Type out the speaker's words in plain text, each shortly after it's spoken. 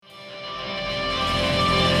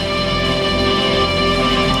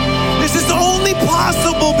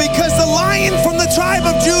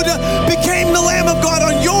tribe of Judah became the Lamb of God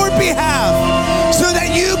on your behalf so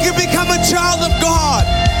that you can become a child of God.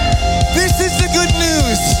 This is the good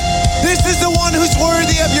news. This is the one who's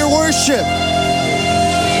worthy of your worship.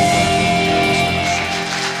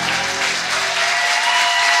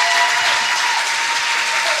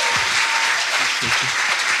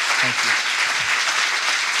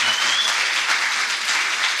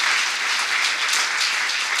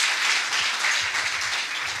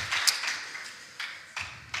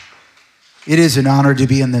 It is an honor to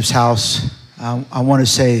be in this house. I want to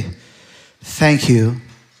say thank you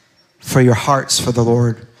for your hearts for the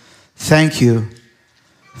Lord. Thank you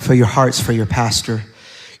for your hearts for your pastor.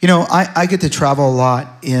 You know, I get to travel a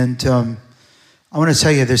lot, and I want to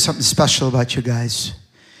tell you there's something special about you guys.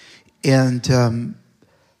 And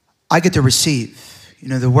I get to receive. You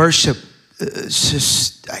know, the worship, it's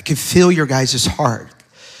just, I can feel your guys' heart,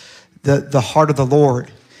 the heart of the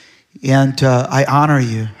Lord. And I honor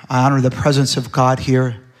you. I honor the presence of God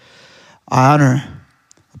here. I honor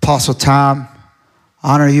Apostle Tom.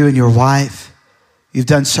 I honor you and your wife. You've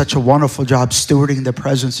done such a wonderful job stewarding the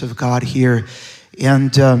presence of God here.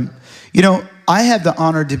 And, you know, I have the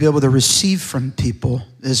honor to be able to receive from people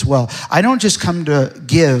as well. I don't just come to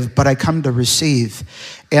give, but I come to receive.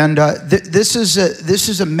 And this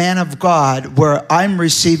is a man of God where I'm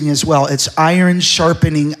receiving as well. It's iron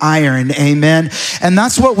sharpening iron, amen. And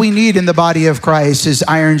that's what we need in the body of Christ, is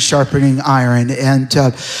iron sharpening iron. And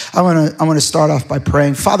I want to start off by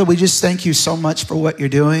praying. Father, we just thank you so much for what you're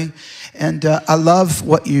doing. And I love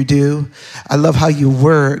what you do. I love how you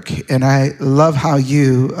work, and I love how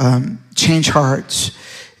you change hearts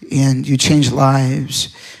and you change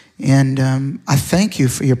lives. And I thank you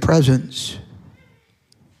for your presence.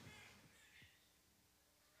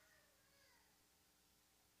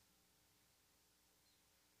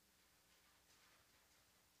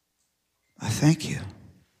 I thank you.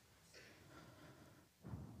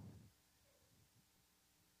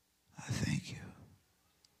 I thank you.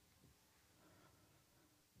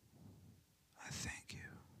 I thank you.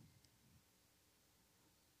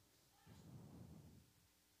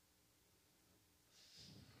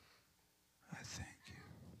 I thank you.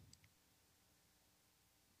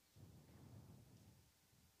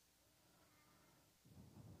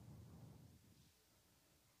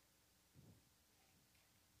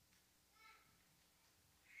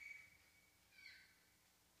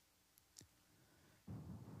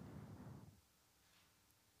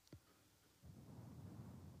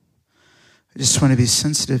 I just want to be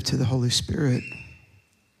sensitive to the Holy Spirit.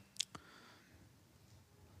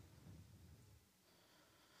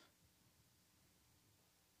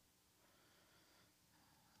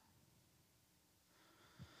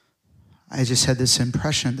 I just had this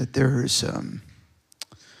impression that there's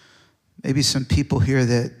maybe some people here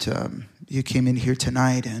that you came in here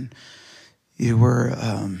tonight and you were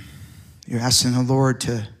you're asking the Lord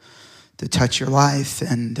to touch your life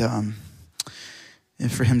and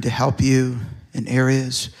for him to help you in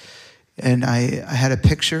areas. And I had a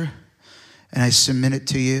picture and I submitted it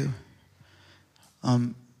to you.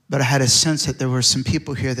 But I had a sense that there were some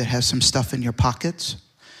people here that have some stuff in your pockets,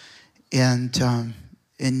 and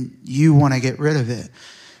you want to get rid of it.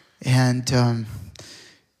 And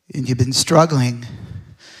you've been struggling,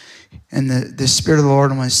 and the Spirit of the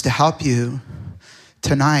Lord wants to help you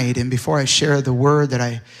tonight. And before I share the word that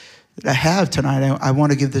I have tonight, I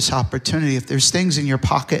want to give this opportunity. If there's things in your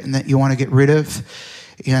pocket and that you want to get rid of,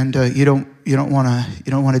 and you don't want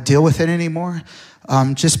to deal with it anymore,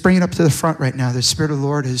 just bring it up to the front right now. The Spirit of the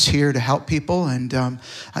Lord is here to help people, and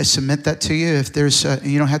I submit that to you. If there's,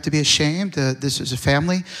 you don't have to be ashamed. This is a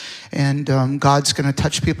family, and God's going to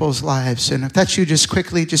touch people's lives. And if that's you, just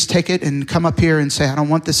quickly, just take it and come up here and say, I don't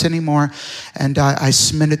want this anymore, and I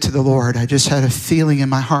submit it to the Lord. I just had a feeling in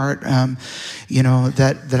my heart,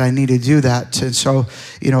 that I need to do that. And so,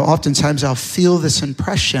 oftentimes I'll feel this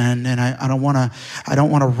impression, and I don't want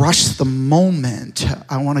to rush the moment.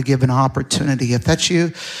 I want to give an opportunity. If that's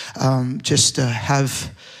you, just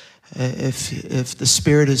have, if the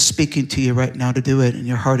Spirit is speaking to you right now to do it and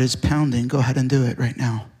your heart is pounding, go ahead and do it right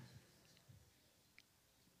now.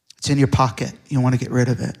 It's in your pocket. You want to get rid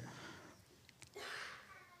of it.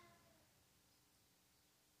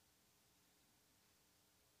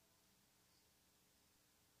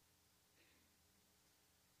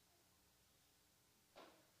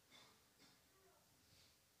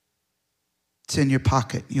 It's in your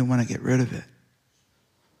pocket. You want to get rid of it.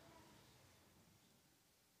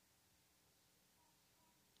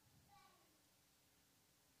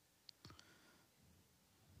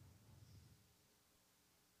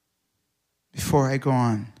 Before I go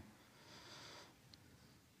on,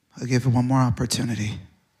 I'll give you one more opportunity.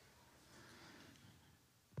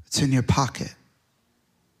 It's in your pocket.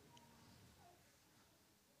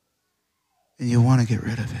 And you want to get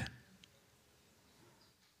rid of it.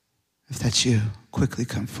 If that's you, quickly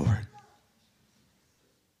come forward.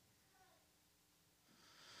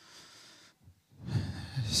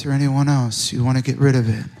 Is there anyone else you want to get rid of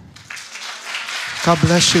it? God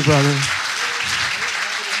bless you, brother.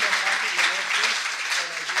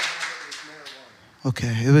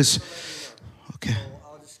 Okay, it was, okay.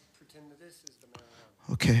 I'll just pretend that this is the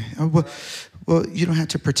marijuana. Okay, well, you don't have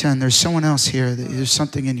to pretend. There's someone else here that there's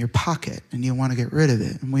something in your pocket and you want to get rid of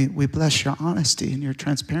it. And we bless your honesty and your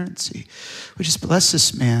transparency. We just bless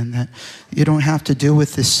this man that you don't have to deal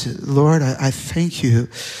with this. Lord, I thank you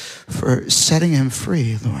for setting him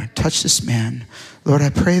free, Lord. Touch this man. Lord,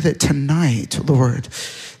 I pray that tonight, Lord,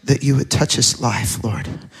 that you would touch his life, Lord,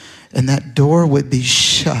 and that door would be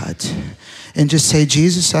shut. And just say,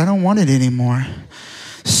 Jesus, I don't want it anymore.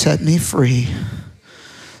 Set me free.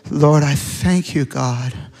 Lord, I thank you,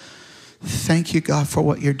 God. Thank you, God, for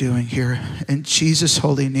what you're doing here. In Jesus'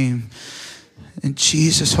 holy name. In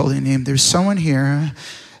Jesus' holy name. There's someone here,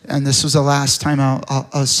 and this was the last time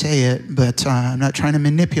I'll say it, but I'm not trying to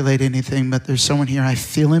manipulate anything, but there's someone here I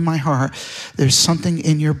feel in my heart. There's something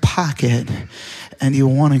in your pocket, and you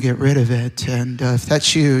want to get rid of it. And if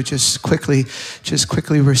that's you, just quickly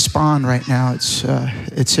respond right now.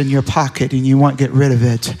 It's in your pocket and you want to get rid of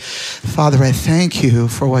it. Father, I thank you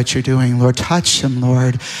for what you're doing. Lord, touch him,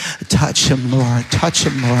 Lord. Touch him, Lord. Touch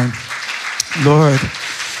him, Lord.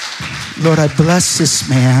 Lord, I bless this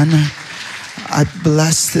man. I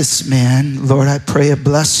bless this man. Lord, I pray a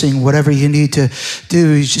blessing. Whatever you need to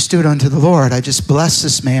do, you just do it unto the Lord. I just bless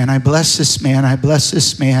this man. I bless this man. I bless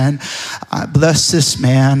this man. I bless this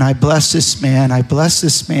man. I bless this man. I bless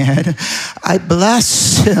this man. I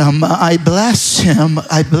bless him. I bless him.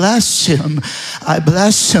 I bless him. I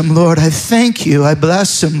bless him, Lord. I thank you. I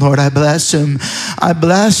bless him, Lord. I bless him. I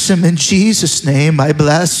bless him in Jesus' name. I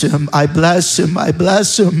bless him. I bless him. I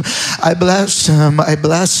bless him. I bless him. I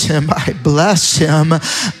bless him. I bless him.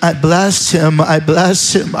 I bless him. I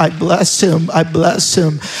bless him. I bless him. I bless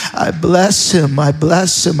him. I bless him. I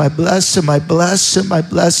bless him. I bless him. I bless him. I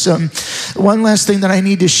bless him. One last thing that I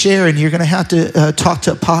need to share, and you're going to have to talk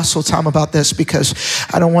to Apostle Tom about this, because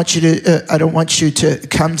I don't want you to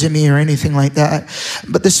come to me or anything like that.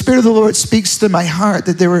 But the Spirit of the Lord speaks to my heart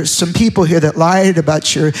that there were some people here that lied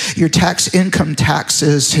about your income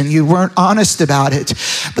taxes, and you weren't honest about it.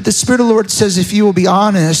 But the Spirit of the Lord says, if you will be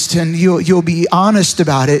honest and you'll be honest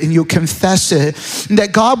about it and you'll confess it,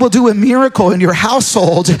 that God will do a miracle in your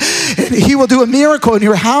household. And he will do a miracle in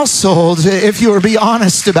your household if you will be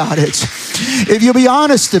honest about it. If you'll be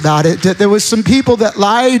honest about it, that there was some people that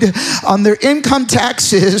lied on their income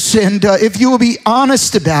taxes, and if you will be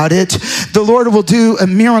honest about it, the Lord will do a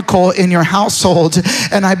miracle in your household.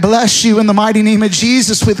 And I bless you in the mighty name of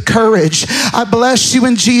Jesus with courage. I bless you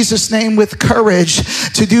in Jesus' name with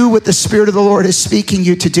courage to do what the Spirit of the Lord is speaking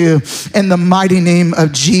you to do in the mighty name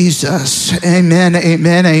of Jesus. Amen,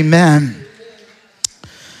 amen, amen.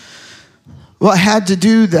 Well, I had to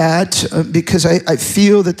do that because I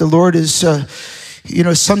feel that the Lord is,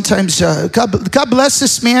 sometimes, God bless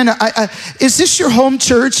this man. Is this your home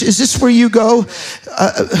church? Is this where you go?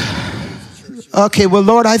 Okay, well,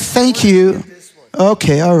 Lord, I thank you.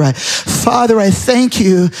 Okay, all right. Father, I thank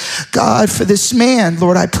you, God, for this man.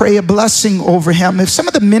 Lord, I pray a blessing over him. If some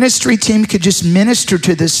of the ministry team could just minister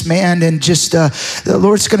to this man, and just the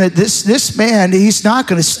Lord's going to, this man, he's not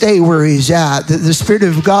going to stay where he's at. The Spirit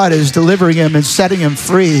of God is delivering him and setting him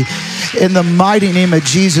free in the mighty name of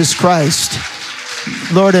Jesus Christ.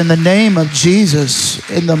 Lord, in the name of Jesus,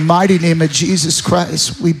 in the mighty name of Jesus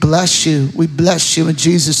Christ, we bless you. We bless you in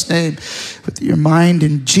Jesus' name. With your mind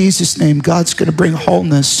in Jesus' name, God's going to bring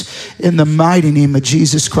wholeness in the mighty name of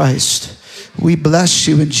Jesus Christ. We bless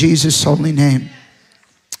you in Jesus' holy name.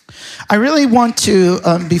 I really want to,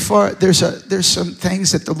 before there's some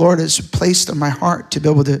things that the Lord has placed on my heart to be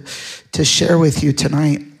able to share with you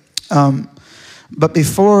tonight. But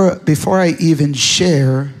before I even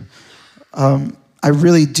share, I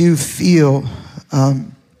really do feel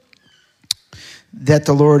that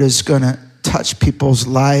the Lord is going to touch people's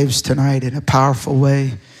lives tonight in a powerful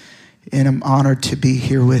way, and I'm honored to be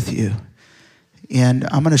here with you. And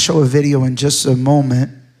I'm going to show a video in just a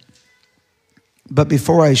moment. But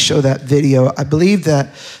before I show that video, I believe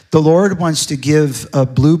that the Lord wants to give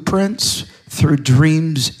blueprints through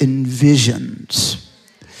dreams and visions.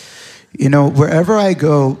 You know, wherever I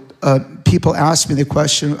go, people ask me the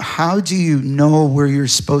question, how do you know where you're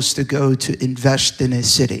supposed to go to invest in a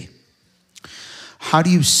city? How do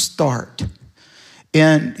you start?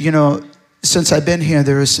 And, you know, since I've been here,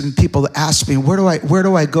 there are some people that ask me, where do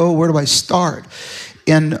I go? Where do I start?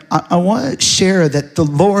 And I want to share that the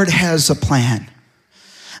Lord has a plan.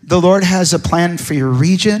 The Lord has a plan for your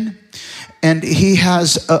region, and he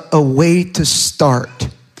has a way to start.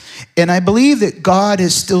 And I believe that God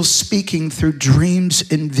is still speaking through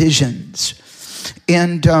dreams and visions.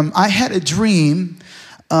 And I had a dream,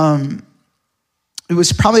 it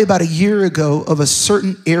was probably about a year ago, of a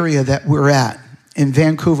certain area that we're at in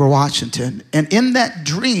Vancouver, Washington. And in that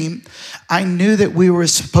dream, I knew that we were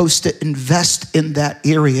supposed to invest in that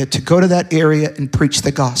area, to go to that area and preach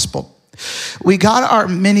the gospel. We got our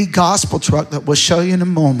mini gospel truck that we'll show you in a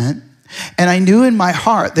moment. And I knew in my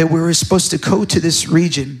heart that we were supposed to go to this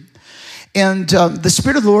region. And the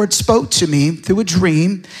Spirit of the Lord spoke to me through a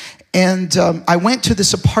dream. And I went to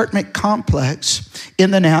this apartment complex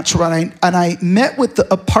in the natural, and I met with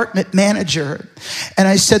the apartment manager. And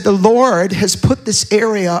I said, the Lord has put this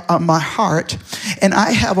area on my heart, and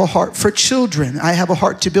I have a heart for children. I have a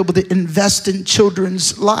heart to be able to invest in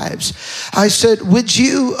children's lives. I said, would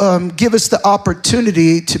you give us the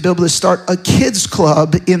opportunity to be able to start a kids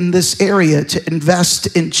club in this area to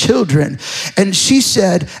invest in children? And she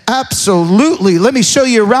said, absolutely. Let me show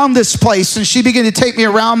you around this place. And she began to take me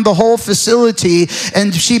around the whole facility,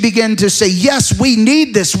 and she began to say, yes, we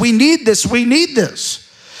need this, we need this, we need this.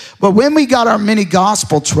 But when we got our mini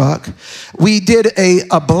gospel truck, we did a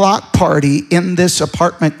block party in this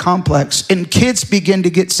apartment complex, and kids began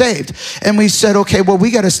to get saved. And we said, okay, well,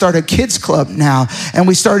 we got to start a kids club now. And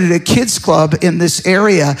we started a kids club in this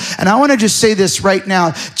area. And I want to just say this right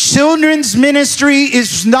now. Children's ministry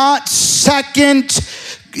is not second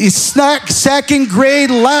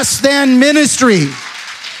grade less than ministry.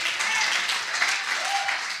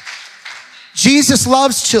 Jesus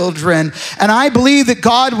loves children, and I believe that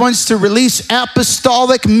God wants to release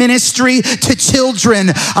apostolic ministry to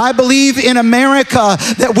children. I believe in America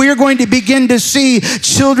that we're going to begin to see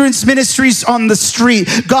children's ministries on the street.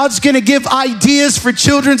 God's going to give ideas for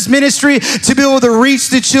children's ministry to be able to reach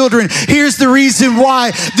the children. Here's the reason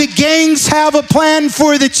why. The gangs have a plan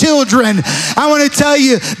for the children. I want to tell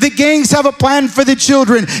you, the gangs have a plan for the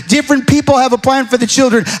children. Different people have a plan for the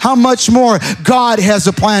children. How much more God has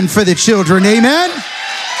a plan for the children? Amen.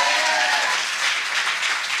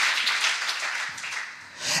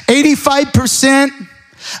 85%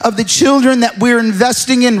 of the children that we're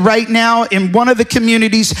investing in right now in one of the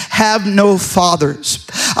communities have no fathers.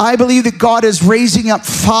 I believe that God is raising up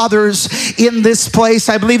fathers in this place.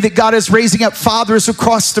 I believe that God is raising up fathers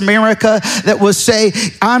across America that will say,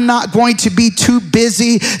 I'm not going to be too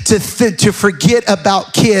busy to forget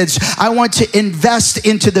about kids. I want to invest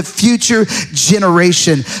into the future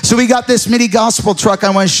generation. So we got this mini gospel truck.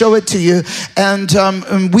 I want to show it to you.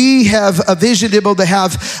 And we have a vision to be able to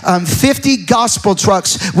have 50 gospel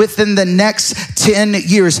trucks within the next 10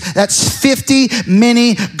 years. That's 50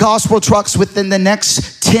 mini gospel trucks within the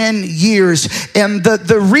next 10 years. And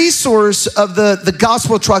the resource of the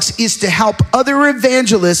gospel trucks is to help other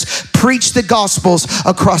evangelists preach the gospels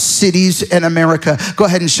across cities in America. Go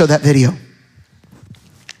ahead and show that video.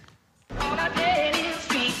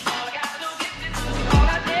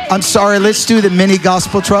 I'm sorry, let's do the mini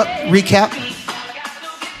gospel truck recap.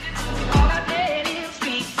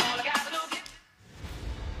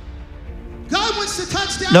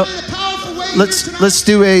 No, let's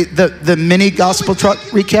do the mini gospel truck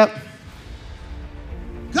recap.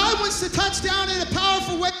 God wants to touch down in a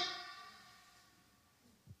powerful way.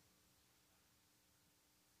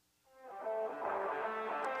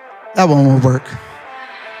 That one will work.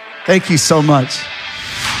 Thank you so much.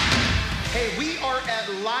 Hey, we are at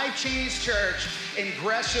Life Change Church in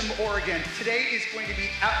Gresham, Oregon. Today is going to be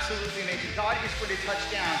absolutely amazing. God is going to touch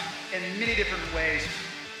down in many different ways.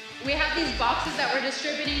 We have these boxes that we're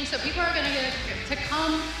distributing, so people are going to get to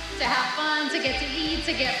come, to have fun, to get to eat,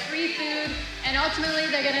 to get free food, and ultimately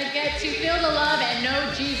they're going to get to feel the love and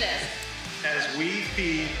know Jesus. As we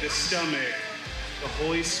feed the stomach, the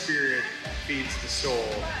Holy Spirit feeds the soul.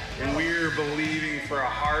 And we are believing for a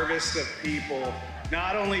harvest of people,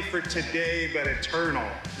 not only for today, but eternal.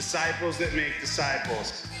 Disciples that make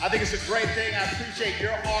disciples. I think it's a great thing. I appreciate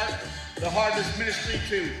your heart, the Harvest Ministry,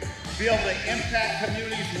 to be able to impact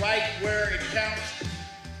communities right where it counts.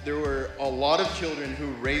 There were a lot of children who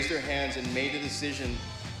raised their hands and made a decision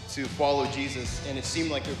to follow Jesus, and it seemed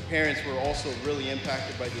like their parents were also really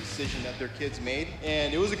impacted by the decision that their kids made,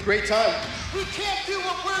 and it was a great time. We can't do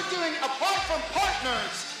what we're doing apart from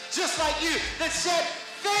partners just like you that said,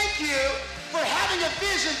 thank you for having a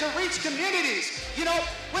vision to reach communities. You know,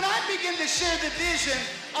 when I begin to share the vision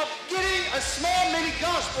of getting a small mini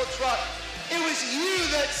gospel truck It was you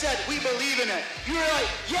that said, we believe in it. You were like,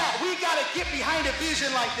 yeah, we got to get behind a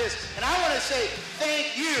vision like this. And I want to say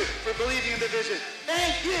thank you for believing in the vision.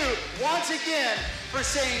 Thank you once again for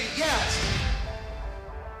saying yes.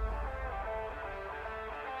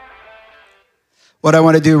 What I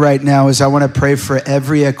want to do right now is I want to pray for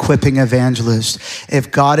every equipping evangelist.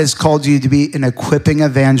 If God has called you to be an equipping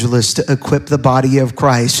evangelist to equip the body of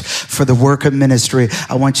Christ for the work of ministry,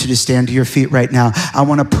 I want you to stand to your feet right now. I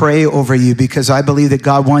want to pray over you because I believe that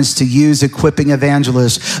God wants to use equipping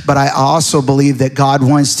evangelists, but I also believe that God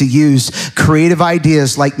wants to use creative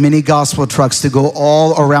ideas like mini gospel trucks to go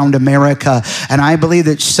all around America. And I believe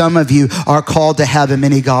that some of you are called to have a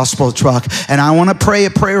mini gospel truck. And I want to pray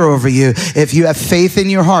a prayer over you. If you have faith in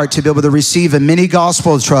your heart to be able to receive a mini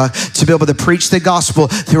gospel truck, to be able to preach the gospel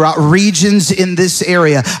throughout regions in this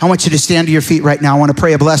area, I want you to stand to your feet right now. I want to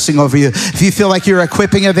pray a blessing over you. If you feel like you're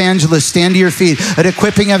equipping evangelist, stand to your feet. An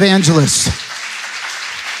equipping evangelist.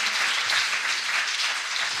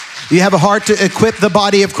 You have a heart to equip the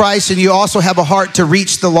body of Christ, and you also have a heart to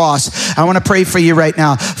reach the lost. I want to pray for you right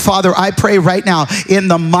now. Father, I pray right now in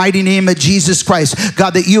the mighty name of Jesus Christ,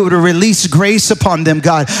 God, that you would release grace upon them,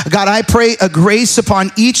 God. God, I pray a grace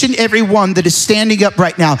upon each and every one that is standing up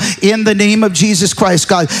right now in the name of Jesus Christ,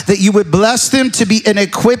 God, that you would bless them to be an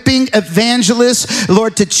equipping evangelist,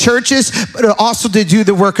 Lord, to churches, but also to do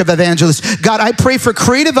the work of evangelists. God, I pray for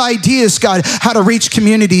creative ideas, God, how to reach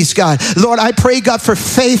communities, God. Lord, I pray, God, for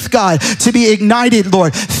faith, God, to be ignited,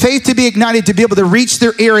 Lord. Faith to be ignited to be able to reach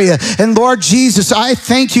their area. And Lord Jesus, I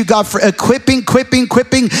thank you, God, for equipping,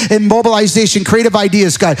 and mobilization. Creative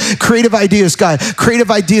ideas, God. Creative ideas, God.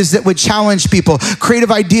 Creative ideas that would challenge people.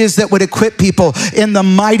 Creative ideas that would equip people in the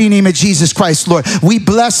mighty name of Jesus Christ, Lord. We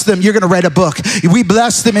bless them. You're going to write a book. We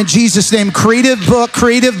bless them in Jesus' name. Creative book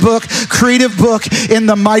in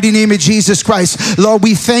the mighty name of Jesus Christ. Lord,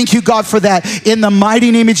 we thank you, God, for that. In the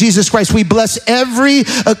mighty name of Jesus Christ, we bless every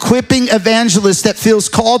equipping evangelist that feels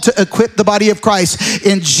called to equip the body of Christ.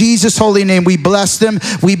 In Jesus' holy name, we bless them.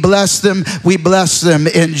 We bless them. We bless them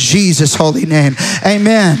in Jesus' holy name.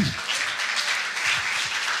 Amen.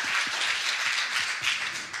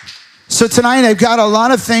 So tonight I've got a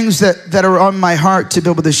lot of things that are on my heart to be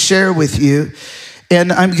able to share with you.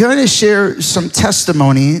 And I'm going to share some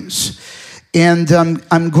testimonies. And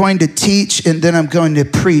I'm going to teach, and then I'm going to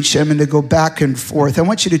preach. I'm going to go back and forth. I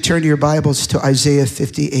want you to turn your Bibles to Isaiah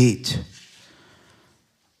 58.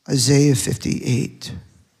 Isaiah 58.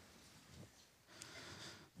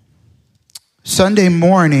 Sunday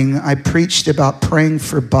morning, I preached about praying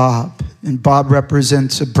for Bob. And Bob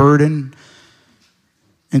represents a burden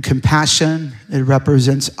and compassion. It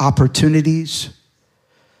represents opportunities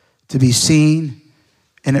to be seen.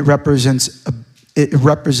 And it represents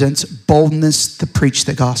boldness to preach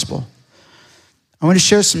the gospel. I want to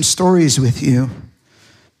share some stories with you.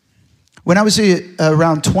 When I was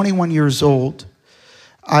around 21 years old,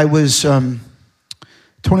 I was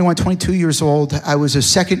 22 years old. I was a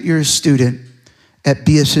second-year student at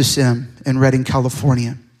BSSM in Redding,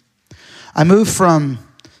 California. I moved from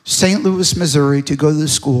St. Louis, Missouri to go to the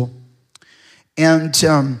school. And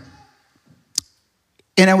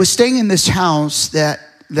I was staying in this house that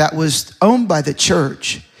was owned by the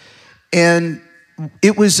church. And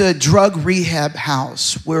it was a drug rehab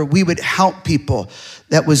house where we would help people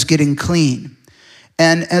that was getting clean.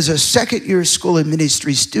 And as a second-year school of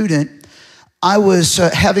ministry student, I was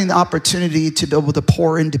having the opportunity to be able to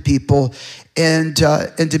pour into people and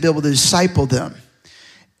to be able to disciple them.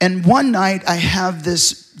 And one night I have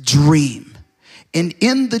this dream. And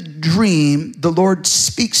in the dream, the Lord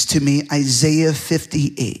speaks to me, Isaiah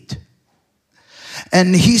 58.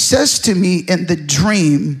 And he says to me in the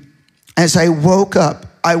dream, as I woke up,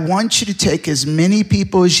 I want you to take as many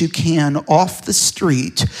people as you can off the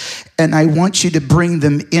street, and I want you to bring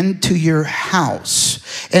them into your house.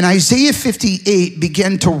 And Isaiah 58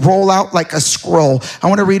 began to roll out like a scroll. I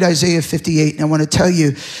want to read Isaiah 58, and I want to tell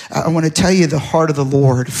you the heart of the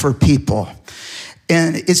Lord for people.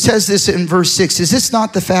 And it says this in verse 6, is this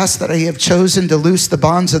not the fast that I have chosen to loose the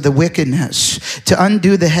bonds of the wickedness, to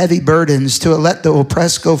undo the heavy burdens, to let the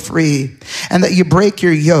oppressed go free, and that you break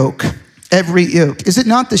your yoke, every yoke? Is it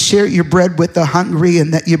not to share your bread with the hungry,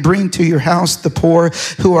 and that you bring to your house the poor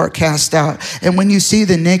who are cast out? And when you see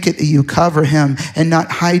the naked, that you cover him and not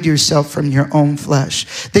hide yourself from your own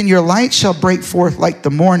flesh. Then your light shall break forth like the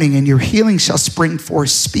morning, and your healing shall spring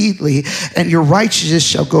forth speedily, and your righteousness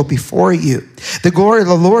shall go before you. The glory of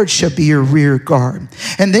the Lord shall be your rear guard.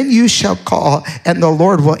 And then you shall call, and the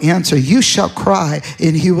Lord will answer. You shall cry,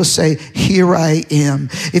 and he will say, here I am.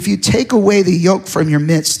 If you take away the yoke from your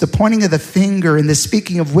midst, the pointing of the finger and the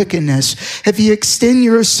speaking of wickedness, if you extend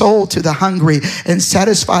your soul to the hungry and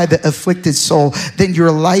satisfy the afflicted soul, then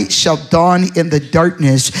your light shall dawn in the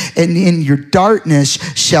darkness, and in your darkness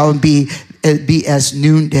shall be as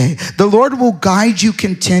noonday. The Lord will guide you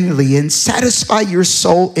continually and satisfy your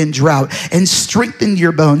soul in drought and strengthen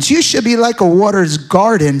your bones. You shall be like a water's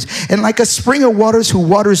gardens and like a spring of waters whose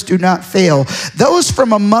waters do not fail. Those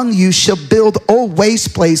from among you shall build old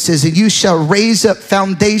waste places, and you shall raise up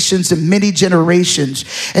foundations of many generations.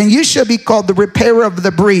 And you shall be called the repairer of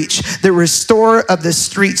the breach, the restorer of the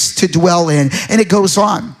streets to dwell in. And it goes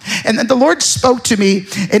on. And then the Lord spoke to me,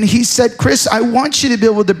 and he said, Chris, I want you to be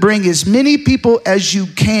able to bring as many people as you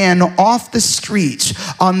can off the streets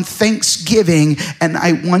on Thanksgiving, and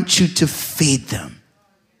I want you to feed them.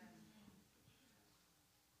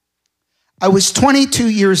 I was 22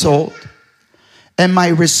 years old, and my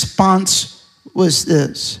response was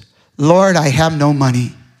this: Lord, I have no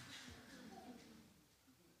money.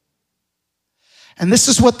 And this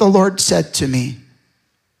is what the Lord said to me.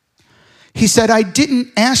 He said, I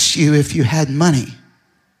didn't ask you if you had money.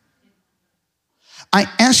 I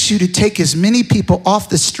asked you to take as many people off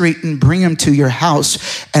the street and bring them to your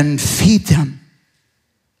house and feed them.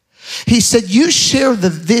 He said, you share the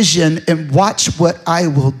vision and watch what I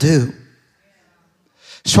will do.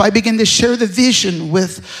 So I began to share the vision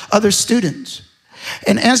with other students.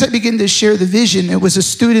 And as I began to share the vision, it was a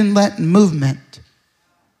student-led movement.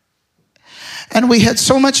 And we had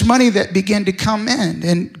so much money that began to come in,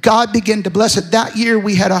 and God began to bless it. That year,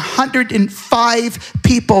 we had 105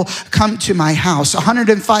 people come to my house,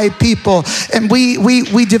 105 people. And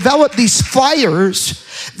we developed these flyers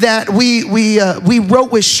that we wrote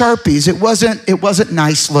with Sharpies. It wasn't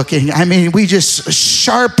nice looking. I mean, we just,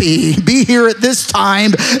 Sharpie, be here at this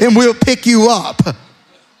time, and we'll pick you up.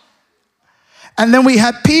 And then we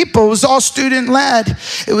had people, it was all student-led,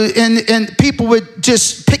 and people would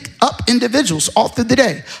just pick up individuals all through the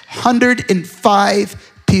day.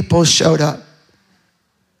 105 people showed up.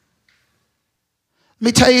 Let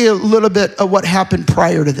me tell you a little bit of what happened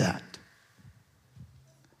prior to that.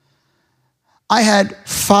 I had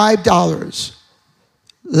 $5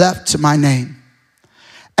 left to my name.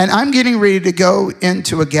 And I'm getting ready to go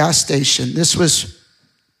into a gas station. This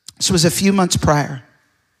was a few months prior.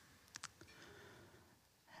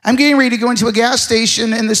 I'm getting ready to go into a gas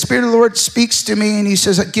station, and the Spirit of the Lord speaks to me, and he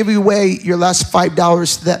says, I'll give you away your last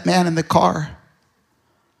 $5 to that man in the car.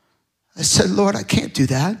 I said, Lord, I can't do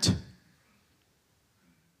that.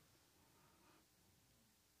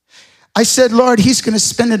 I said, Lord, he's going to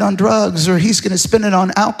spend it on drugs, or he's going to spend it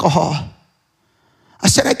on alcohol. I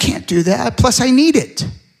said, I can't do that. Plus, I need it.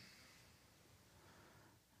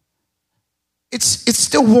 It's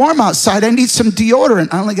still warm outside. I need some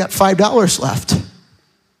deodorant. I only got $5 left.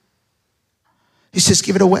 He says,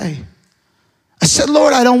 give it away. I said,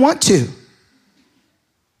 Lord, I don't want to.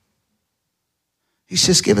 He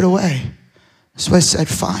says, give it away. So I said,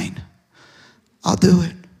 fine, I'll do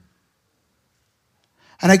it.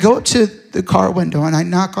 And I go up to the car window, and I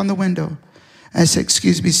knock on the window. And I say,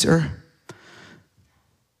 excuse me, sir.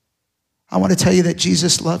 I want to tell you that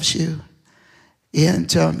Jesus loves you.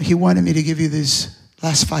 And he wanted me to give you this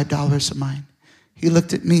last $5 of mine. He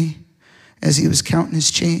looked at me as he was counting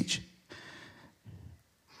his change.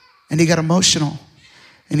 And he got emotional.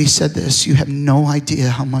 And he said this, you have no idea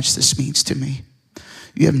how much this means to me.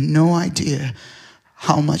 You have no idea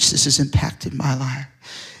how much this has impacted my life.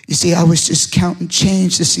 You see, I was just counting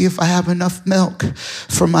change to see if I have enough milk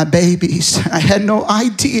for my babies. I had no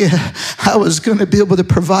idea I was going to be able to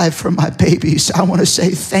provide for my babies. I want to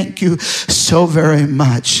say thank you so very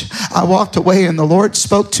much. I walked away, and the Lord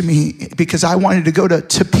spoke to me because I wanted to go to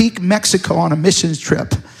Tepic, Mexico on a missions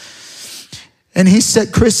trip. And he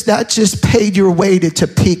said, Chris, that just paid your way to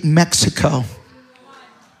Tepic, Mexico.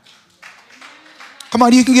 Come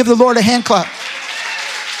on, you can give the Lord a hand clap.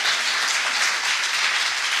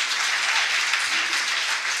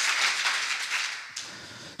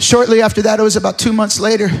 Shortly after that, it was about 2 months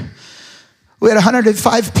later, we had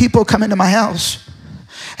 105 people come into my house.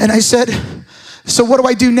 And I said, so what do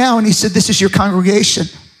I do now? And he said, this is your congregation.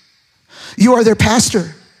 You are their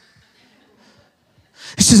pastor.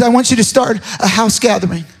 He says, I want you to start a house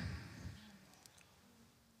gathering.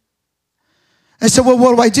 I said, well,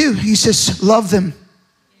 what do I do? He says, love them.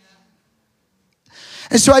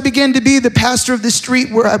 And so I began to be the pastor of the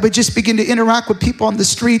street, where I would just begin to interact with people on the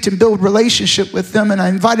street and build relationship with them. And I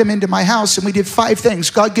invite them into my house, and we did 5 things.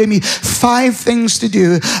 God gave me 5 things to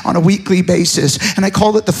do on a weekly basis. And I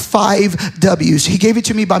called it the 5 W's. He gave it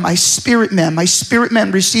to me by my spirit man. My spirit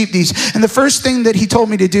man received these. And the first thing that he told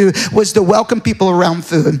me to do was to welcome people around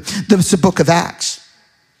food. That's the book of Acts.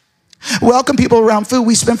 Welcome people around food.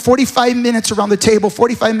 We spent 45 minutes around the table,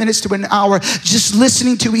 45 minutes to an hour, just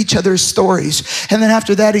listening to each other's stories. And then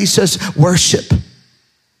after that, he says, worship.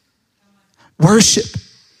 Worship.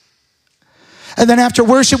 And then after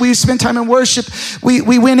worship, we spent time in worship.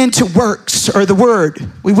 We went into works, or the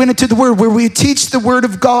word. We went into the word, where we teach the word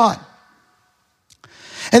of God.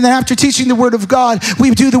 And then after teaching the word of God, we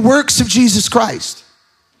do the works of Jesus Christ.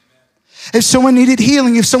 If someone needed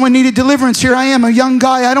healing, if someone needed deliverance, here I am, a young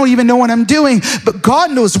guy. I don't even know what I'm doing, but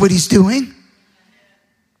God knows what he's doing.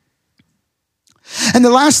 And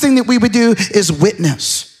the last thing that we would do is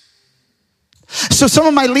witness. So some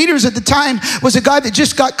of my leaders at the time was a guy that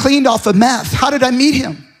just got cleaned off of meth. How did I meet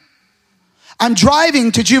him? I'm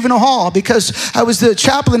driving to juvenile hall because I was the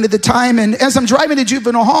chaplain at the time. And as I'm driving to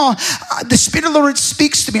juvenile hall, the Spirit of the Lord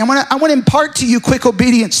speaks to me. I want to impart to you quick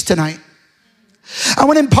obedience tonight. I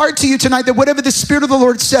want to impart to you tonight that whatever the Spirit of the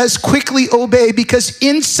Lord says, quickly obey, because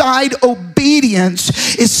inside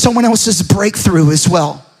obedience is someone else's breakthrough as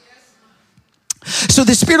well. So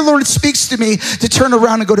the Spirit of the Lord speaks to me to turn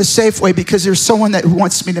around and go to Safeway, because there's someone that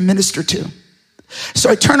wants me to minister to. So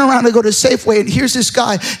I turn around and go to Safeway, and here's this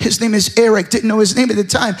guy. His name is Eric. Didn't know his name at the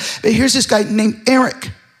time, but here's this guy named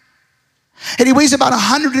Eric. And he weighs about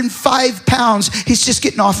 105 pounds. He's just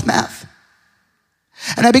getting off meth.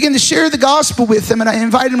 And I begin to share the gospel with him, and I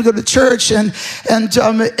invite him to go to church, and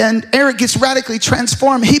Eric gets radically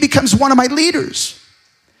transformed. He becomes one of my leaders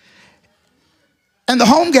and the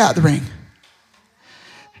home gathering.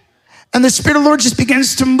 And the Spirit of the Lord just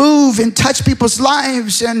begins to move and touch people's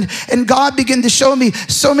lives, and God began to show me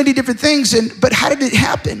so many different things. But how did it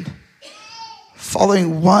happen?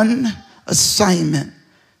 Following one assignment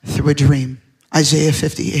through a dream. Isaiah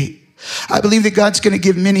 58. I believe that God's going to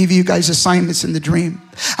give many of you guys assignments in the dream.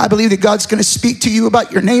 I believe that God's going to speak to you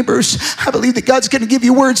about your neighbors. I believe that God's going to give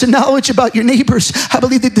you words of knowledge about your neighbors. I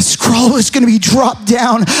believe that the scroll is going to be dropped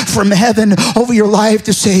down from heaven over your life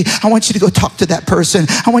to say, I want you to go talk to that person.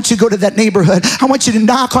 I want you to go to that neighborhood. I want you to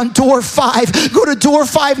knock on door 5. Go to door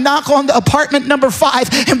 5, knock on the apartment number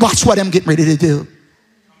 5, and watch what I'm getting ready to do.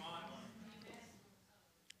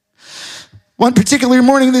 One particular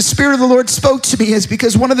morning, the Spirit of the Lord spoke to me, is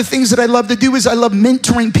because one of the things that I love to do is I love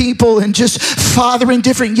mentoring people and just fathering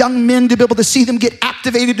different young men to be able to see them get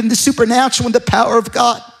activated in the supernatural and the power of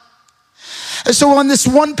God. And so on this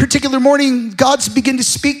one particular morning, God's begun to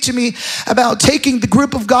speak to me about taking the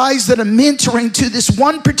group of guys that I'm mentoring to this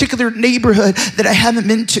one particular neighborhood that I haven't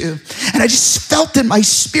been to. And I just felt in my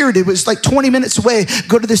spirit, it was like 20 minutes away,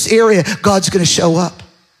 go to this area, God's going to show up.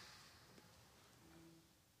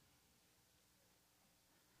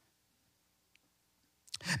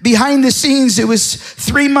 Behind the scenes, it was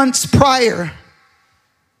 3 months prior.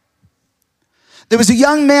 There was a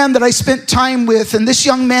young man that I spent time with, and this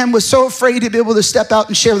young man was so afraid to be able to step out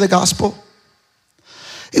and share the gospel.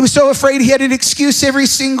 He was so afraid, he had an excuse every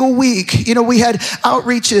single week. You know, we had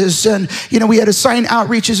outreaches, and, you know, we had assigned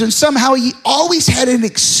outreaches, and somehow he always had an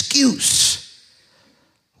excuse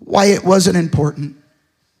why it wasn't important,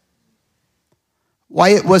 why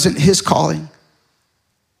it wasn't his calling.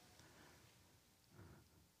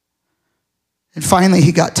 And finally,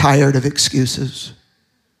 he got tired of excuses.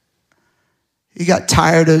 He got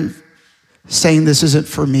tired of saying, this isn't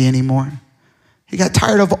for me anymore. He got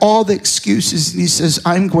tired of all the excuses, and he says,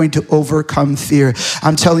 I'm going to overcome fear.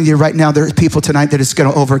 I'm telling you right now, there are people tonight that is going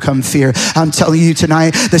to overcome fear. I'm telling you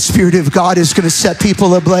tonight, the Spirit of God is going to set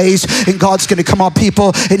people ablaze, and God's going to come on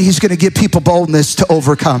people, and he's going to give people boldness to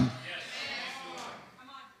overcome.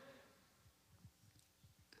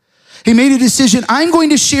 He made a decision. I'm going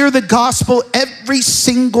to share the gospel every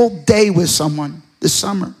single day with someone this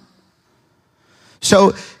summer.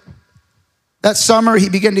 So that summer, he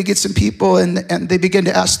began to get some people, and they began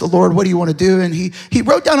to ask the Lord, what do you want to do? And he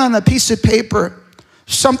wrote down on a piece of paper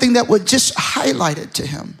something that would just highlight it to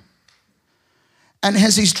him. And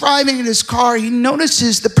as he's driving in his car, he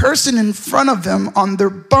notices the person in front of him on their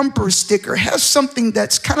bumper sticker has something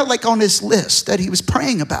that's kind of like on his list that he was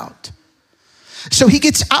praying about. So he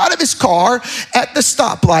gets out of his car at the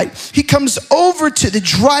stoplight. He comes over to the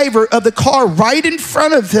driver of the car right in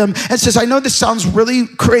front of him and says, I know this sounds really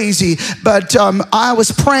crazy, but I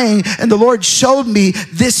was praying and the Lord showed me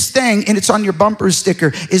this thing and it's on your bumper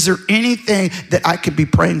sticker. Is there anything that I could be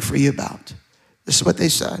praying for you about? This is what they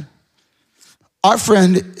said. Our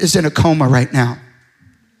friend is in a coma right now.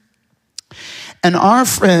 And our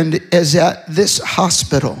friend is at this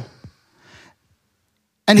hospital.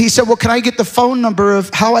 And he said, well, can I get the phone number of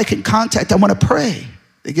how I can contact? I want to pray.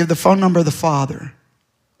 They give the phone number of the father.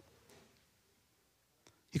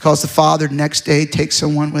 He calls the father the next day, takes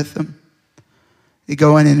someone with him. They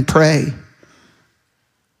go in and pray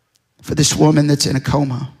for this woman that's in a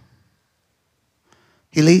coma.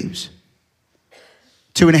 He leaves.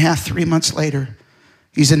 2.5, 3 months later,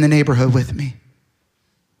 he's in the neighborhood with me.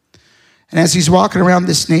 And as he's walking around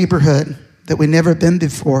this neighborhood that we've never been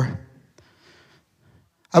before,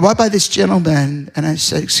 I walked by this gentleman and I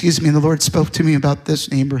said, excuse me, and the Lord spoke to me about this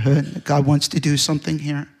neighborhood, that God wants to do something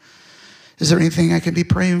here. Is there anything I can be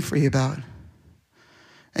praying for you about?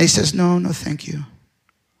 And he says, no, thank you.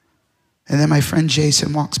 And then my friend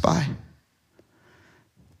Jason walks by.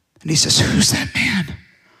 And he says, who's that man?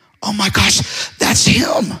 Oh my gosh, that's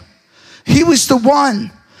him. He was the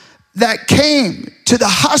one that came to the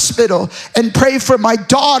hospital and prayed for my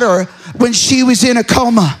daughter when she was in a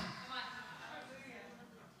coma.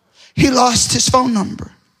 He lost his phone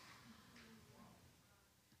number.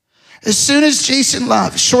 As soon as Jason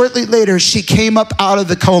left, shortly later, she came up out of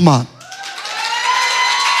the coma.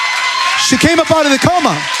 She came up out of the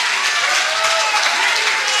coma.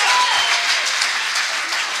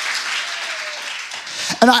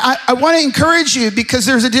 And I want to encourage you, because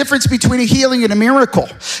there's a difference between a healing and a miracle.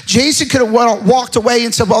 Jason could have walked away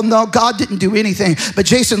and said, well, no, God didn't do anything. But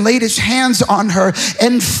Jason laid his hands on her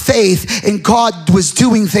in faith, and God was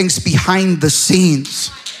doing things behind the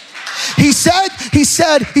scenes. He said,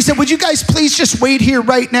 would you guys please just wait here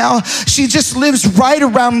right now? She just lives right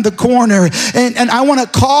around the corner, and I want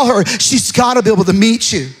to call her. She's got to be able to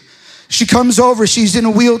meet you. She comes over. She's in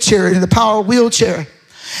a wheelchair, in a power wheelchair.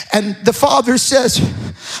 And the father says,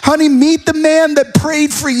 honey, meet the man that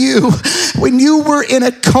prayed for you when you were in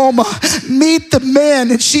a coma. Meet the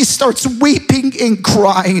man. And she starts weeping and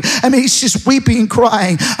crying. I mean, she's weeping and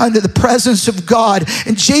crying under the presence of God.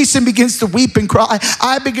 And Jason begins to weep and cry.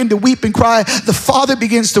 I begin to weep and cry. The father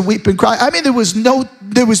begins to weep and cry. I mean, there was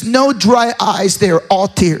no dry eyes there, all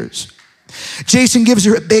tears. Jason gives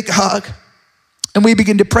her a big hug. And we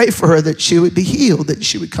begin to pray for her that she would be healed, that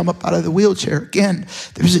she would come up out of the wheelchair. Again,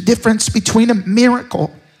 there's a difference between a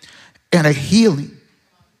miracle and a healing.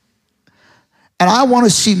 And I want to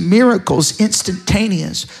see miracles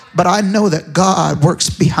instantaneous, but I know that God works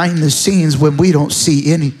behind the scenes when we don't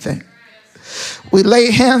see anything. We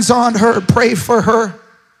lay hands on her, pray for her.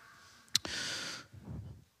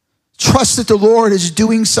 Trust that the Lord is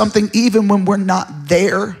doing something even when we're not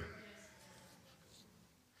there.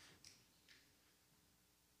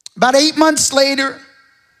 About 8 months later,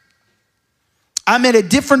 I'm in a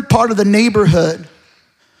different part of the neighborhood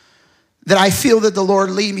that I feel that the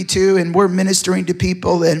Lord lead me to, and we're ministering to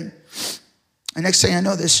people. And the next thing I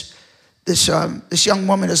know, this young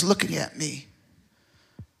woman is looking at me,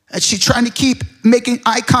 and she's trying to keep making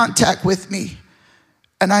eye contact with me.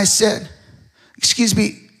 And I said, excuse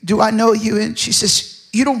me, do I know you? And she says,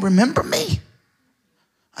 you don't remember me?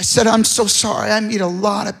 I said, I'm so sorry. I meet a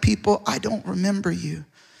lot of people. I don't remember you.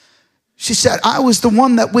 She said, I was the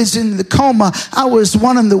one that was in the coma. I was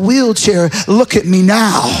one in the wheelchair. Look at me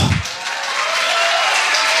now.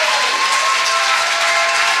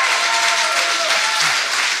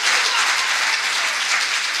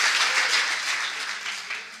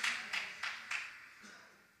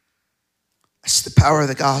 That's the power of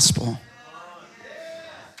the gospel.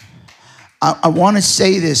 I want to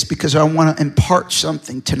say this because I want to impart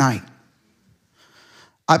something tonight.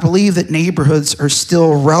 I believe that neighborhoods are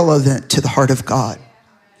still relevant to the heart of God.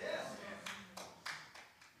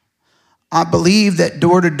 I believe that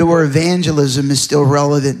door-to-door evangelism is still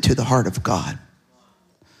relevant to the heart of God.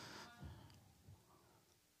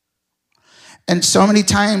 And so many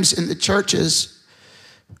times in the churches,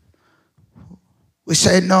 we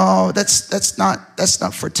say, no, that's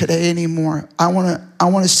not for today anymore. I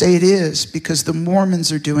want to say it is, because the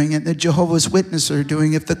Mormons are doing it, the Jehovah's Witnesses are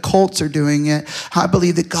doing it, the cults are doing it. I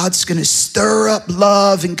believe that God's going to stir up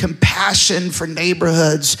love and compassion for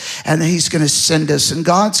neighborhoods, and he's going to send us. And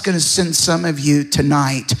God's going to send some of you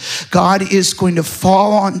tonight. God is going to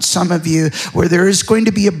fall on some of you where there is going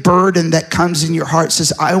to be a burden that comes in your heart,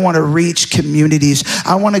 says, I want to reach communities.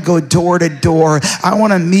 I want to go door to door. I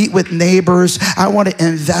want to meet with neighbors. I want to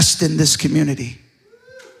invest in this community.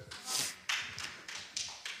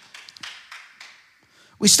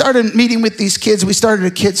 We started meeting with these kids. We started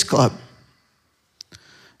a kids club.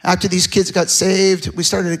 After these kids got saved, we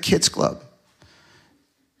started a kids club.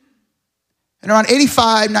 And around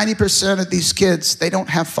 85, 90% of these kids, they don't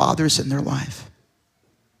have fathers in their life.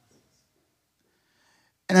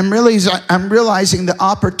 And I'm realizing the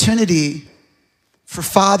opportunity for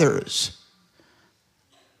fathers.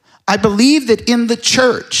 I believe that in the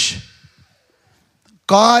church,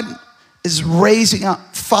 God is raising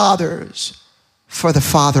up fathers for the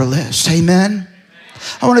fatherless. Amen?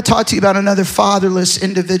 I want to talk to you about another fatherless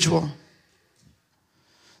individual.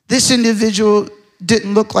 This individual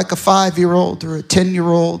didn't look like a 5-year-old or a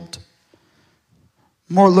 10-year-old.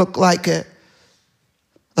 More looked like a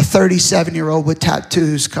 37-year-old with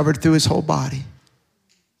tattoos covered through his whole body.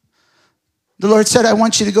 The Lord said, I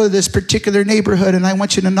want you to go to this particular neighborhood and I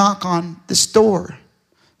want you to knock on this door.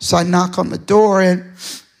 So I knock on the door and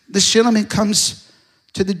this gentleman comes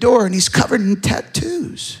to the door and he's covered in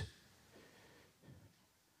tattoos.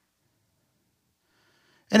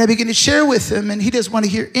 And I begin to share with him and he doesn't want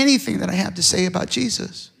to hear anything that I have to say about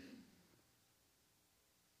Jesus.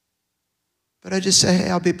 But I just say, hey,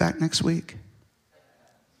 I'll be back next week.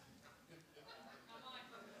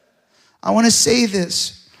 I want to say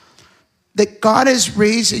this, that God is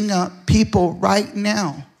raising up people right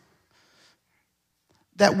now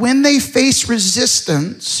that when they face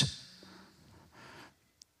resistance,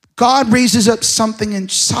 God raises up something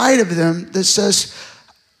inside of them that says,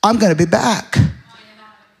 I'm going to be back.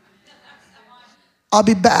 I'll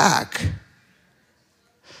be back.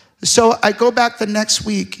 So I go back the next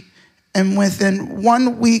week, and within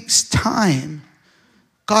 1 week's time,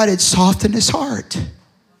 God had softened his heart.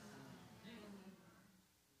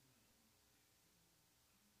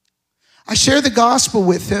 I share the gospel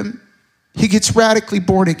with him. He gets radically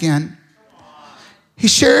born again. He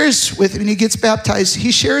shares with me, and he gets baptized.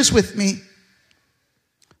 He shares with me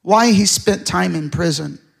why he spent time in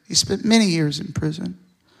prison. He spent many years in prison.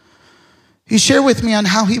 He shared with me on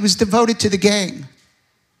how he was devoted to the gang,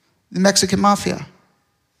 the Mexican mafia,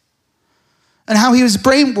 and how he was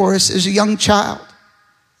brainwashed as a young child.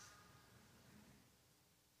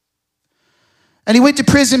 And he went to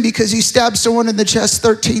prison because he stabbed someone in the chest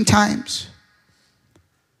 13 times.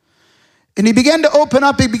 And he began to open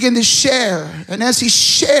up, he began to share. And as he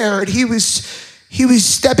shared, he was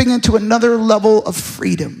stepping into another level of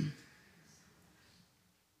freedom.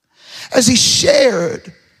 As he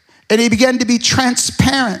shared, and he began to be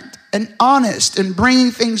transparent and honest and bringing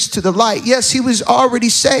things to the light. Yes, he was already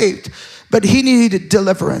saved, but he needed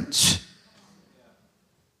deliverance.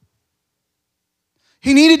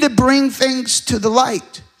 He needed to bring things to the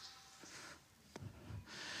light.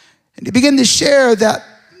 And he began to share that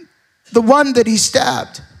the one that he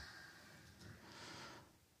stabbed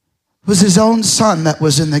was his own son that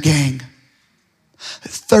was in the gang.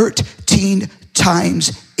 13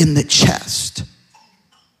 times in the chest.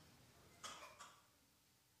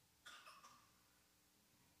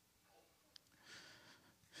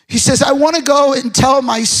 He says, I want to go and tell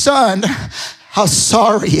my son how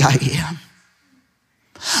sorry I am.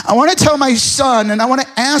 I want to tell my son and I want to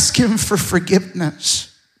ask him for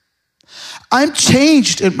forgiveness. I'm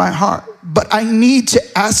changed in my heart, but I need to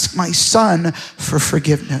ask my son for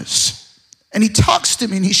forgiveness. And he talks to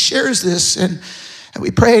me and he shares this and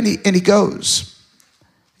we pray and he goes.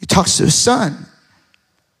 He talks to his son.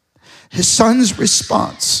 His son's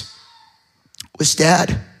response was,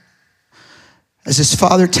 Dad, as his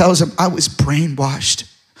father tells him, I was brainwashed.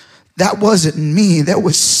 That wasn't me. That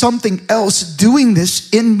was something else doing this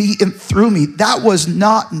in me and through me. That was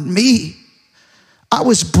not me. I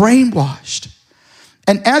was brainwashed.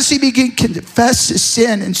 And as he began to confess his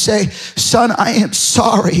sin and say, son, I am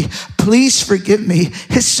sorry. Please forgive me.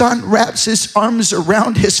 His son wraps his arms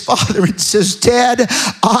around his father and says, Dad,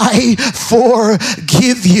 I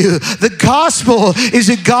forgive you. The gospel is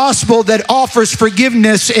a gospel that offers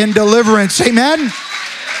forgiveness and deliverance. Amen?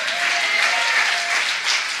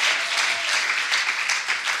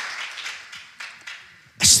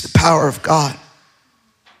 It's the power of God.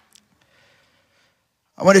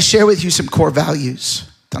 I want to share with you some core values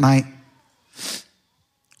tonight.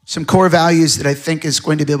 Some core values that I think is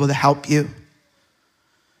going to be able to help you.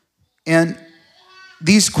 And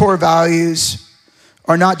these core values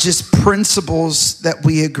are not just principles that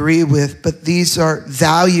we agree with, but these are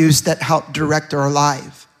values that help direct our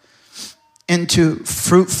life into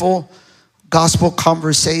fruitful gospel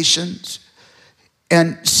conversations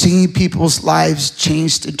and seeing people's lives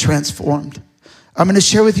changed and transformed. I'm going to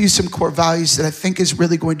share with you some core values that I think is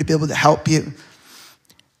really going to be able to help you.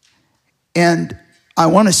 And I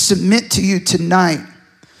want to submit to you tonight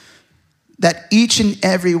that each and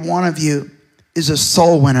every one of you is a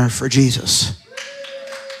soul winner for Jesus.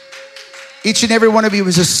 Each and every one of you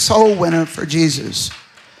is a soul winner for Jesus.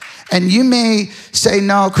 And you may say,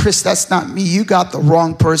 no, Chris, that's not me. You got the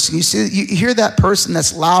wrong person. You hear that person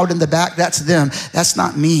that's loud in the back? That's them. That's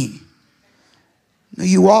not me. No,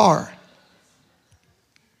 you are.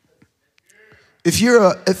 If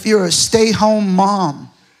you're a stay-home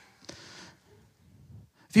mom,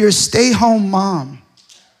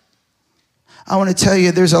 I want to tell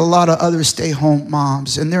you there's a lot of other stay-home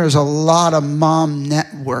moms, and there's a lot of mom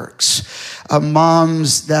networks of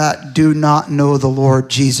moms that do not know the Lord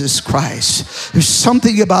Jesus Christ. There's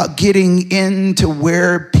something about getting into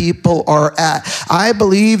where people are at. I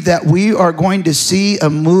believe that we are going to see a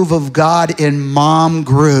move of God in mom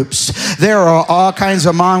groups. There are all kinds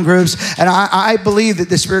of mom groups, and I believe that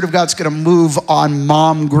the Spirit of God's going to move on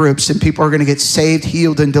mom groups, and people are going to get saved,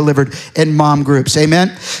 healed, and delivered in mom groups.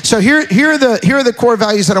 Amen? So here are the core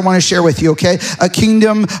values that I want to share with you, okay? A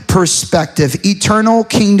kingdom perspective, eternal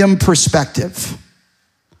kingdom perspective.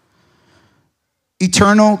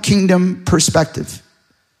 Eternal kingdom perspective.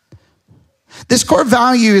 This core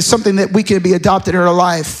value is something that we can be adopted in our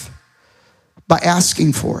life by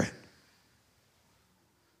asking for it.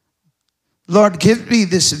 Lord, give me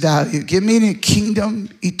this value. Give me a kingdom,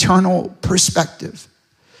 eternal perspective.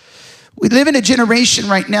 We live in a generation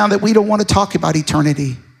right now that we don't want to talk about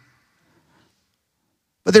eternity.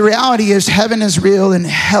 But the reality is heaven is real and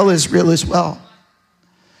hell is real as well.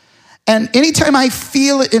 And anytime I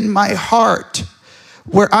feel it in my heart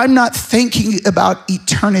where I'm not thinking about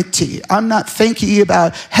eternity, I'm not thinking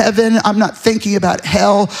about heaven, I'm not thinking about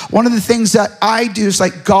hell, one of the things that I do is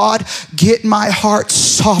like, God, get my heart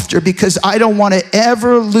softer, because I don't want to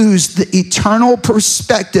ever lose the eternal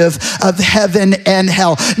perspective of heaven and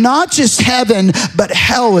hell. Not just heaven, but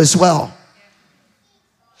hell as well.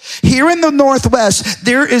 Here in the Northwest,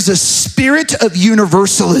 there is a spirit of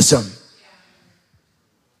universalism.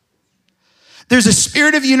 There's a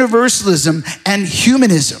spirit of universalism and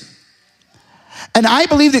humanism. And I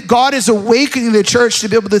believe that God is awakening the church to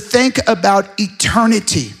be able to think about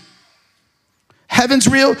eternity. Heaven's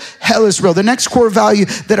real, hell is real. The next core value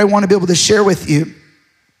that I want to be able to share with you,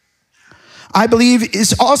 I believe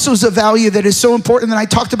is also a value that is so important, and I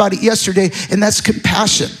talked about it yesterday, and that's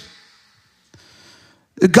compassion.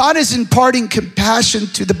 God is imparting compassion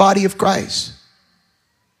to the body of Christ.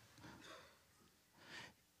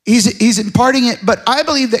 He's imparting it, but I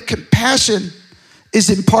believe that compassion is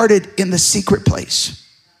imparted in the secret place.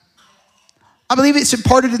 I believe it's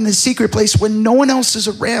imparted in the secret place when no one else is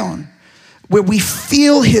around, where we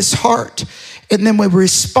feel his heart, and then we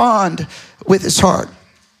respond with his heart.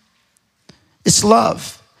 It's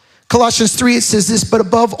love. Colossians 3, it says this, but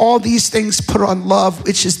above all these things, put on love,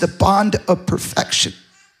 which is the bond of perfection.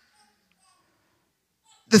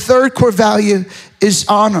 The third core value is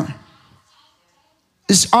honor.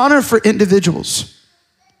 Is honor for individuals.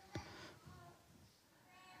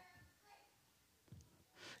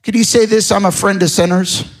 Can you say this? I'm a friend of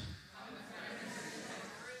sinners.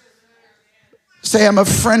 Say, I'm a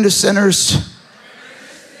friend of sinners.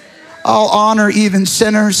 I'll honor even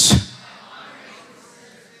sinners.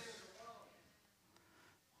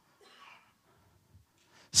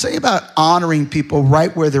 Say about honoring people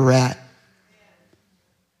right where they're at.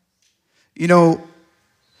 You know,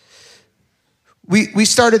 we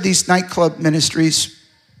started these nightclub ministries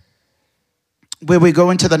where we go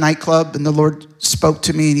into the nightclub, and the Lord spoke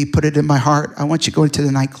to me and he put it in my heart. I want you to go into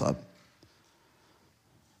the nightclub.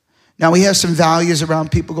 Now, we have some values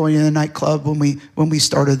around people going in the nightclub when we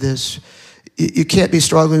started this. You can't be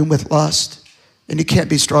struggling with lust, and you can't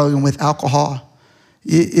be struggling with alcohol.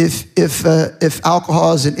 If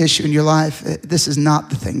alcohol is an issue in your life, this is not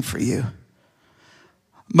the thing for you.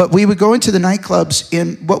 But we would go into the nightclubs,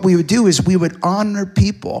 and what we would do is we would honor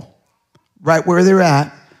people right where they're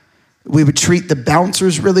at. We would treat the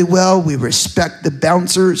bouncers really well. We respect the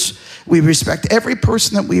bouncers. We respect every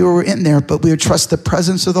person that we were in there, but we would trust the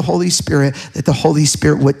presence of the Holy Spirit, that the Holy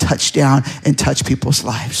Spirit would touch down and touch people's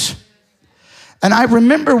lives. And I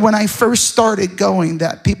remember when I first started going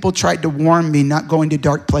that people tried to warn me not going to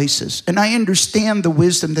dark places. And I understand the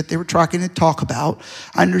wisdom that they were trying to talk about.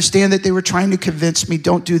 I understand that they were trying to convince me,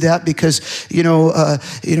 don't do that because,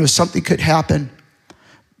 something could happen.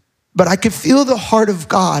 But I could feel the heart of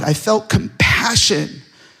God. I felt compassion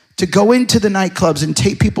to go into the nightclubs and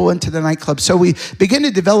take people into the nightclub. So we begin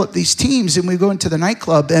to develop these teams, and we go into the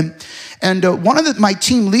nightclub. And one of my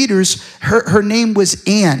team leaders, her name was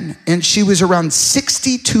Ann, and she was around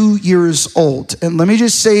 62 years old. And let me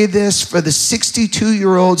just say this for the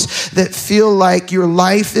 62-year-olds that feel like your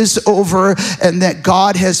life is over and that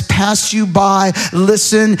God has passed you by.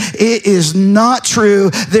 Listen, it is not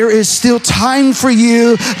true. There is still time for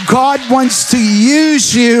you. God wants to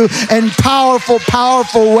use you in powerful,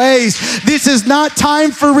 powerful ways. This is not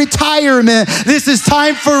time for retirement. This is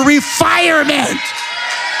time for refirement.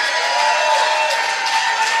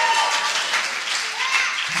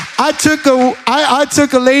 I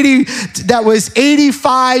took a lady that was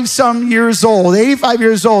 85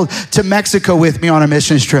 years old to Mexico with me on a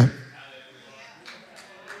missions trip.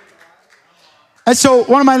 And so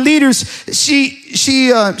one of my leaders, she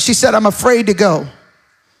said, I'm afraid to go.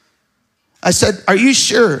 I said, are you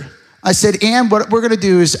sure? I said, Ann, what we're going to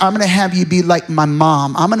do is I'm going to have you be like my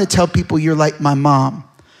mom. I'm going to tell people you're like my mom.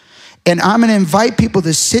 And I'm going to invite people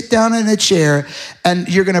to sit down in a chair and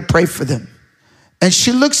you're going to pray for them. And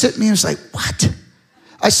she looks at me and was like, what?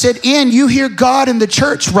 I said, Ann, you hear God in the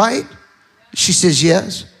church, right? She says,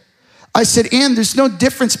 yes. I said, Ann, there's no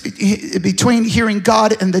difference between hearing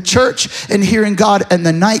God in the church and hearing God in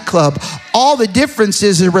the nightclub. All the difference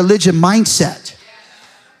is a religion mindset.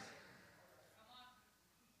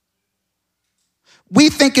 We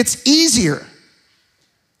think it's easier.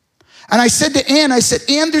 And I said to Ann,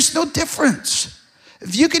 Ann, there's no difference.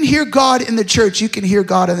 If you can hear God in the church, you can hear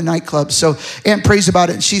God in the nightclub. So Ann prays about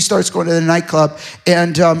it, and she starts going to the nightclub.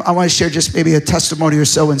 And I want to share just maybe a testimony or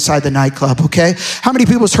so inside the nightclub, okay? How many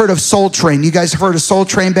people have heard of Soul Train? You guys have heard of Soul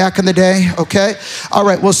Train back in the day, okay? All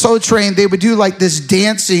right, well, Soul Train, they would do like this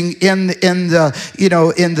dancing in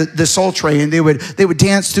the Soul Train. They would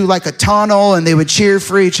dance through like a tunnel, and they would cheer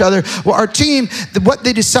for each other. Well, our team, what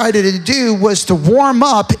they decided to do was to warm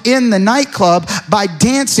up in the nightclub by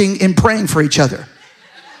dancing and praying for each other.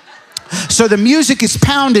 So the music is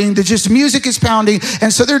pounding,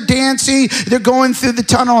 and so they're dancing, they're going through the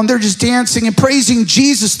tunnel, and they're just dancing and praising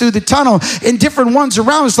Jesus through the tunnel, and different ones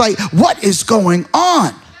around is like, what is going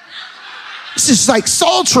on? This is like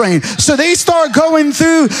Soul Train. So they start going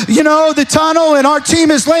through, the tunnel, and our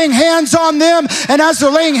team is laying hands on them, and as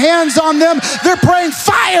they're laying hands on them, they're praying,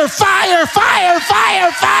 fire, fire, fire,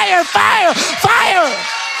 fire, fire, fire, fire.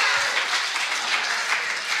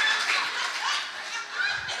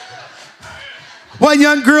 One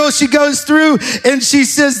young girl, she goes through and she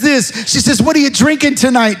says this. She says, what are you drinking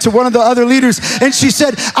tonight? To one of the other leaders. And she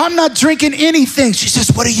said, I'm not drinking anything. She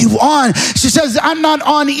says, what are you on? She says, I'm not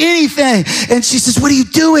on anything. And she says, what are you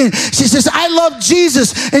doing? She says, I love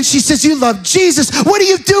Jesus. And she says, you love Jesus? What are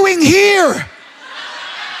you doing here?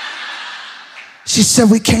 She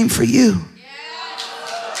said, we came for you.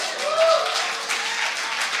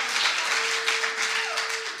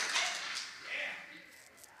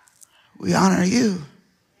 We honor you.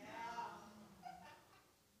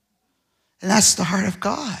 And that's the heart of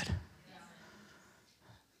God.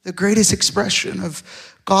 The greatest expression of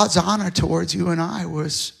God's honor towards you and I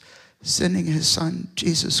was sending his son,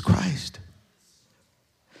 Jesus Christ.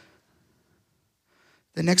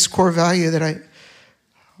 The next core value that I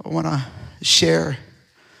want to share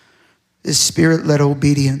is spirit-led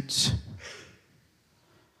obedience.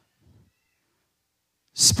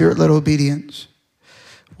 Spirit-led obedience.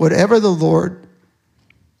 Whatever the Lord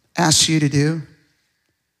asks you to do,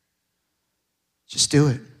 just do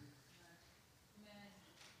it.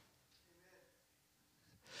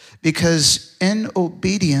 Because in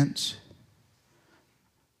obedience,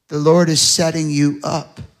 the Lord is setting you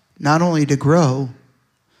up not only to grow,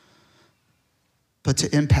 but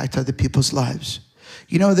to impact other people's lives.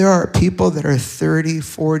 There are people that are 30,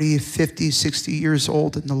 40, 50, 60 years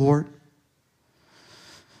old in the Lord.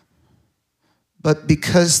 But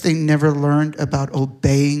because they never learned about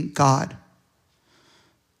obeying God,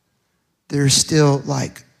 they're still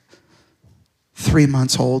like 3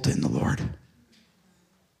 months old in the Lord.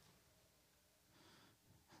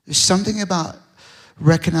 There's something about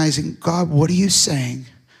recognizing, God, what are you saying?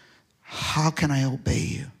 How can I obey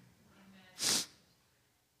you?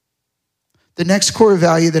 The next core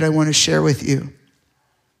value that I want to share with you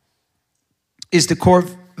is the core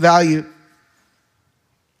value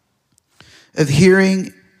of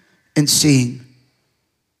hearing and seeing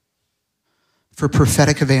for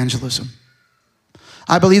prophetic evangelism.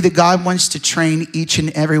 I believe that God wants to train each and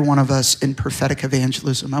every one of us in prophetic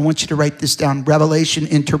evangelism. I want you to write this down: revelation,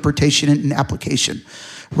 interpretation, and application.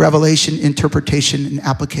 Revelation, interpretation, and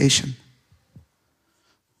application.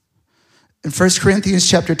 In 1 Corinthians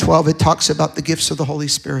chapter 12, it talks about the gifts of the Holy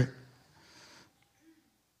Spirit.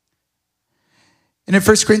 And in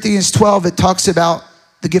 1 Corinthians 12, it talks about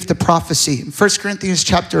the gift of prophecy. In 1 Corinthians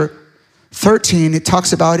chapter 13, it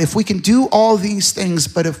talks about if we can do all these things,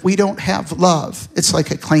 but if we don't have love, it's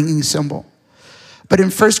like a clanging cymbal. But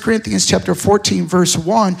in 1 Corinthians chapter 14, verse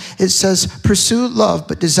 1, it says, pursue love,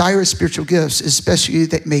 but desire spiritual gifts, especially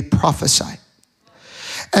that may prophesy.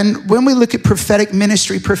 And when we look at prophetic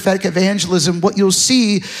ministry, prophetic evangelism, what you'll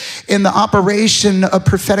see in the operation of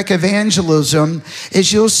prophetic evangelism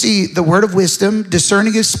is you'll see the word of wisdom,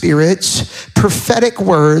 discerning of spirits, prophetic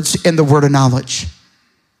words, and the word of knowledge.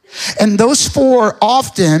 And those four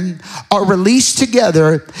often are released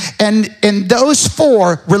together, and those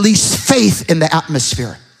four release faith in the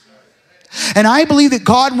atmosphere. And I believe that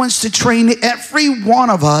God wants to train every one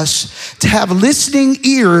of us to have listening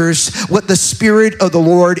ears what the Spirit of the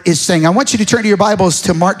Lord is saying. I want you to turn to your Bibles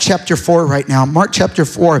to Mark chapter 4 right now. Mark chapter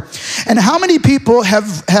 4. And how many people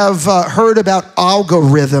have heard about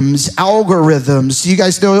algorithms? Algorithms. Do you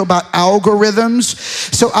guys know about algorithms?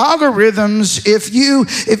 So algorithms, if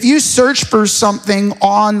you search for something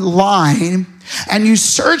online, and you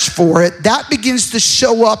search for it, that begins to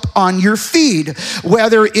show up on your feed,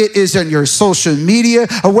 whether it is on your social media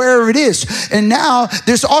or wherever it is. And now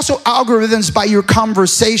there's also algorithms by your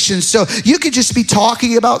conversation. So you could just be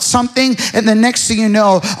talking about something, and the next thing you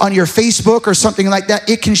know, on your Facebook or something like that,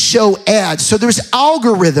 it can show ads. So there's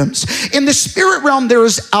algorithms. In the spirit realm,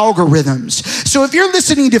 there's algorithms. So if you're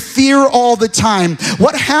listening to fear all the time,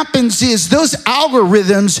 what happens is those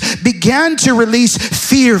algorithms began to release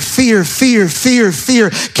fear.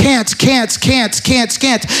 Can't.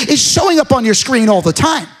 It's showing up on your screen all the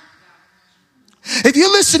time. If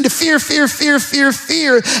you listen to fear,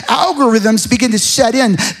 algorithms begin to set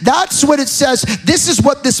in. That's what it says. This is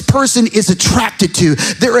what this person is attracted to.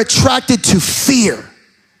 They're attracted to fear.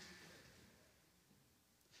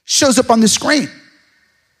 Shows up on the screen.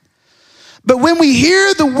 But when we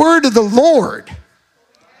hear the word of the Lord,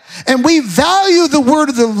 and we value the word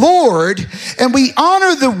of the Lord, and we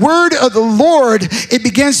honor the word of the Lord, it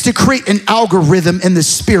begins to create an algorithm in the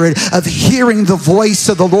spirit of hearing the voice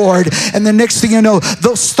of the Lord. And the next thing you know,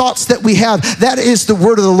 those thoughts that we have, that is the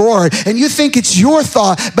word of the Lord. And you think it's your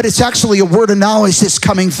thought, but it's actually a word of knowledge that's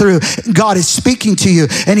coming through. God is speaking to you,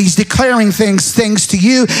 and he's declaring things to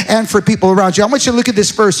you and for people around you. I want you to look at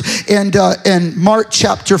this verse in Mark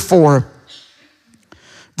chapter 4.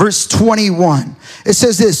 Verse 21, it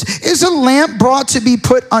says this: is a lamp brought to be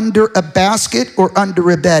put under a basket or under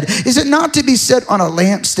a bed? Is it not to be set on a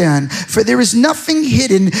lampstand? For there is nothing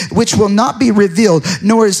hidden which will not be revealed,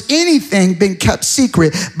 nor is anything been kept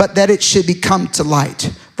secret, but that it should become to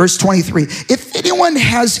light. Verse 23, if anyone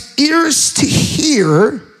has ears to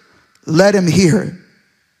hear, let him hear.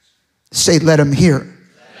 Say, let him hear.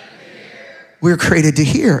 We're created to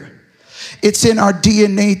hear. It's in our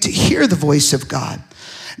DNA to hear the voice of God.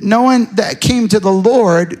 No one that came to the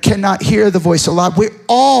Lord cannot hear the voice of God. We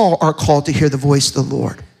all are called to hear the voice of the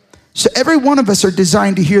Lord. So every one of us are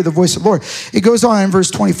designed to hear the voice of the Lord. It goes on in verse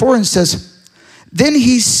 24 and says, then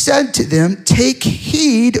he said to them, take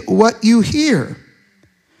heed what you hear.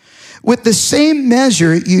 With the same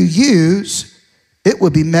measure you use, it will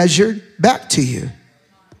be measured back to you.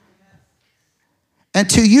 And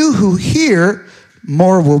to you who hear,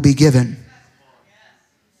 more will be given.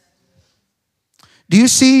 Do you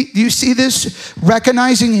see this?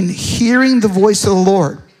 Recognizing and hearing the voice of the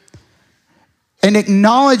Lord and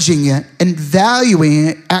acknowledging it and valuing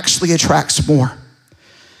it actually attracts more.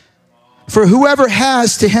 For whoever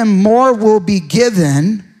has, to him more will be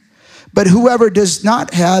given, but whoever does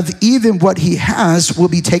not have, even what he has will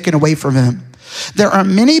be taken away from him. There are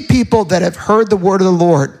many people that have heard the word of the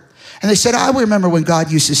Lord, and they said, I remember when God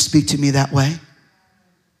used to speak to me that way.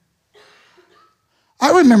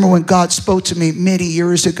 I remember when God spoke to me many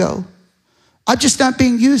years ago. I'm just not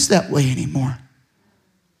being used that way anymore.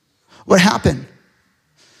 What happened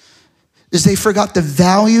is they forgot to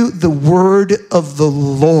value the word of the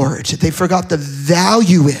Lord. They forgot to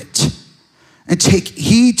value it and take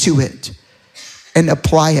heed to it and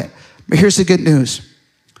apply it. But here's the good news.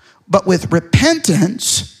 But with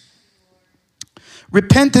repentance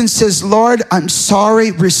says, Lord, I'm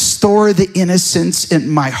sorry, restore the innocence in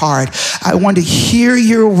my heart. I want to hear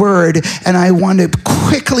your word, and I want to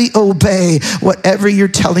quickly obey whatever you're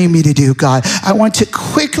telling me to do, God. I want to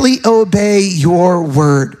quickly obey your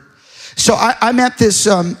word. So I'm at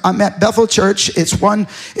Bethel Church. It's one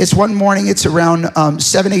morning. It's around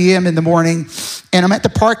 7 a.m. in the morning, and I'm at the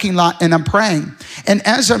parking lot, and I'm praying. And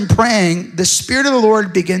as I'm praying, the Spirit of the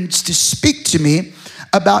Lord begins to speak to me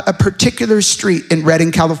about a particular street in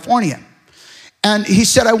Redding, California. And he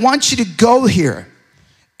said, I want you to go here.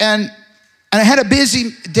 And I had a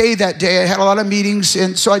busy day that day. I had a lot of meetings,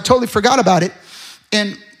 and so I totally forgot about it.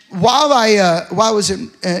 And while I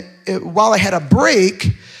had a break,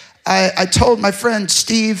 I told my friend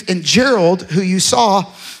Steve and Gerald, who you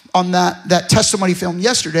saw on that testimony film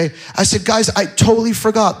yesterday, I said, guys, I totally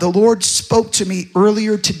forgot. The Lord spoke to me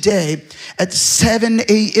earlier today at 7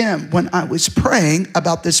 a.m. when I was praying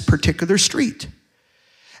about this particular street.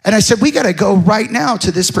 And I said, we got to go right now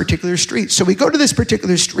to this particular street. So we go to this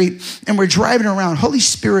particular street, and we're driving around. Holy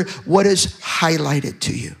Spirit, what is highlighted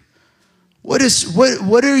to you? What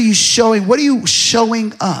are you showing? What are you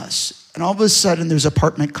showing us? And all of a sudden, there's an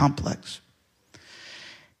apartment complex.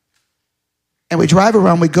 And we drive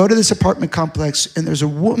around, we go to this apartment complex, and there's a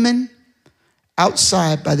woman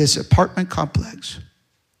outside by this apartment complex.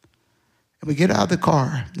 And we get out of the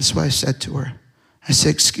car. This is what I said to her. I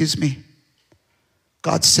said, excuse me,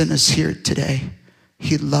 God sent us here today.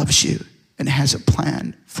 He loves you and has a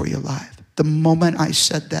plan for your life. The moment I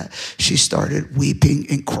said that, she started weeping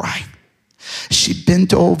and crying. She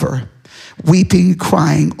bent over, weeping,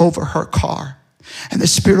 crying over her car. And the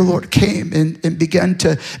Spirit of the Lord came and began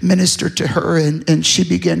to minister to her, and she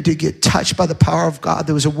began to get touched by the power of God.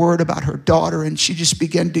 There was a word about her daughter, and she just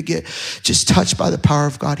began to get just touched by the power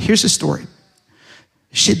of God. Here's the story.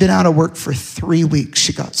 She'd been out of work for 3 weeks.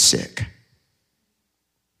 She got sick.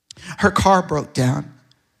 Her car broke down.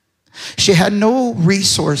 She had no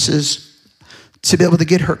resources to be able to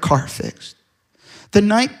get her car fixed. The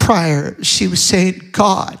night prior, she was saying,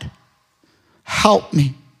 God, help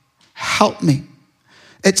me, help me.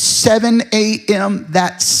 At 7 a.m.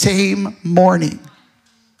 that same morning,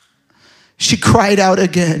 she cried out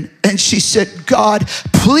again and she said, God,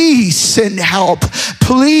 please send help.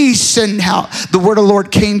 Please send help. The word of the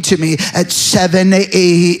Lord came to me at 7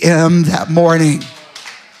 a.m. that morning.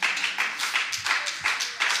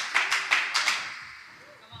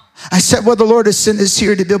 I said, well, the Lord has sent us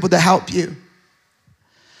here to be able to help you.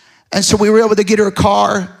 And so we were able to get her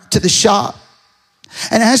car to the shop.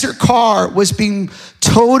 And as her car was being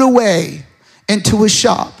towed away into a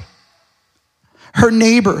shop, her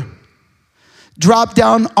neighbor dropped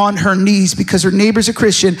down on her knees because her neighbor's a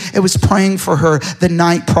Christian and was praying for her the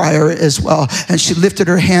night prior as well. And she lifted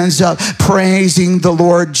her hands up, praising the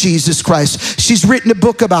Lord Jesus Christ. She's written a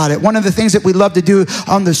book about it. One of the things that we love to do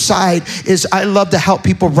on the side is I love to help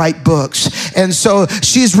people write books. And so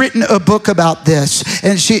she's written a book about this.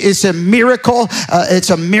 And it's a miracle. It's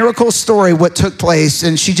a miracle story what took place.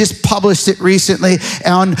 And she just published it recently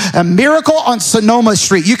on A Miracle on Sonoma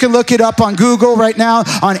Street. You can look it up on Google right now,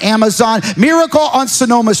 on Amazon. Miracle on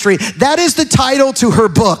Sonoma Street. That is the title to her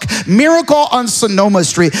book, Miracle on Sonoma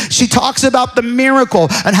Street. She talks about the miracle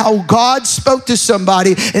and how God spoke to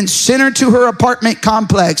somebody and sent her to her apartment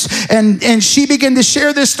complex. And she began to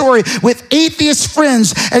share this story with atheist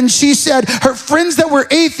friends. And she said her friends that were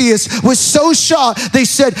atheists was so shocked. They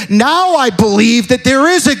said, now I believe that there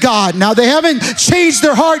is a God. Now they haven't changed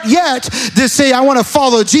their heart yet to say, I want to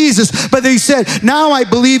follow Jesus. But they said, now I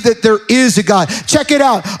believe that there is a God. Check it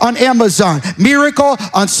out on Amazon. Miracle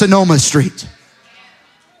on Sonoma Street.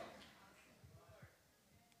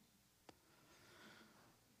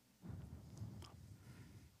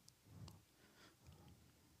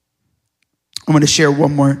 I'm going to share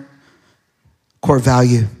one more core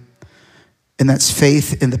value, and that's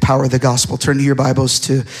faith in the power of the gospel. Turn to your Bibles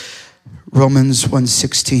to Romans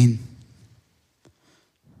 1:16.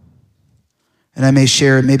 And I may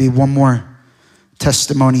share maybe one more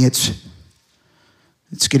testimony.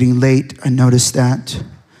 It's getting late. I noticed that.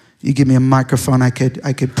 You give me a microphone, I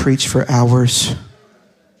could preach for hours.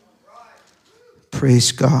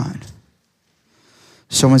 Praise God.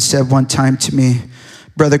 Someone said one time to me,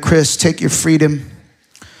 Brother Chris, take your freedom.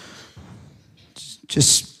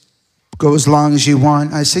 Just go as long as you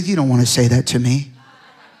want. I said, you don't want to say that to me.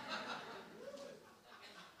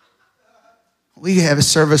 We have a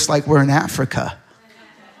service like we're in Africa.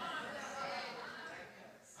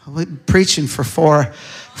 We're preaching for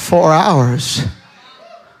four hours.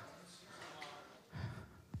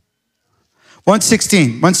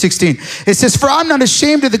 1:16. It says, for I'm not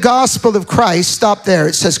ashamed of the gospel of Christ. Stop there.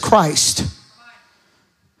 It says Christ.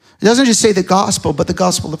 It doesn't just say the gospel, but the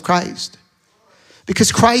gospel of Christ.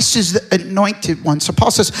 Because Christ is the anointed one. So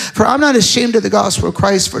Paul says, for I'm not ashamed of the gospel of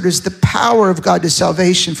Christ, for it is the power of God to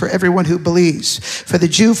salvation for everyone who believes. For the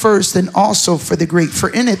Jew first, and also for the Greek. For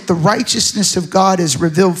in it, the righteousness of God is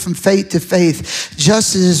revealed from faith to faith.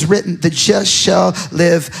 Just as is written, the just shall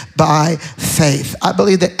live by faith. I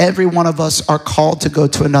believe that every one of us are called to go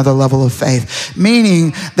to another level of faith.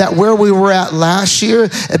 Meaning that where we were at last year,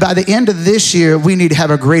 by the end of this year, we need to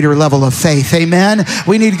have a greater level of faith. Amen?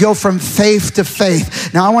 We need to go from faith to faith.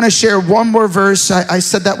 Now, I want to share one more verse. I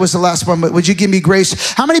said that was the last one, but would you give me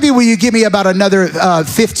grace? How many people will you give me about another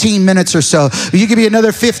 15 minutes or so? Will you give me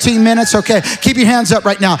another 15 minutes? Okay, keep your hands up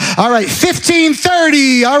right now. All right, 15,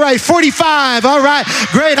 30. All right, 45. All right,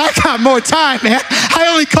 great. I got more time, man. I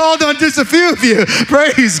only called on just a few of you.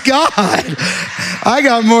 Praise God. I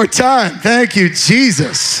got more time. Thank you,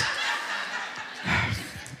 Jesus.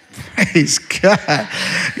 Praise God.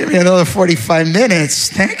 Give me another 45 minutes.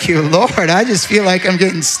 Thank you, Lord. I just feel like I'm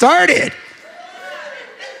getting started.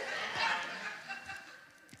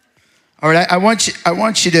 All right, I want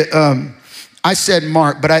you to, I said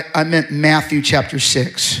Mark, but I meant Matthew chapter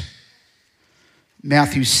 6.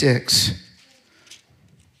 Matthew 6.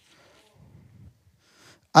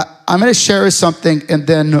 I'm going to share something, and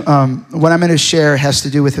then what I'm going to share has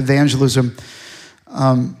to do with evangelism,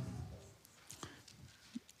 but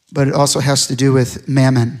it also has to do with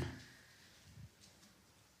mammon.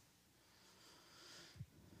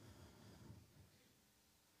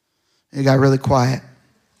 It got really quiet.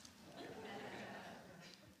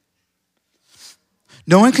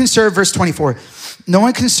 No one can serve, verse 24, no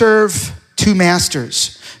one can serve two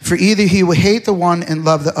masters, for either he will hate the one and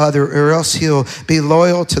love the other, or else he'll be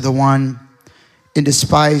loyal to the one and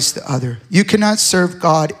despise the other. You cannot serve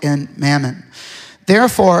God and mammon.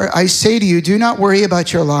 Therefore, I say to you, do not worry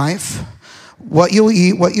about your life, what you'll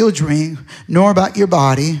eat, what you'll drink, nor about your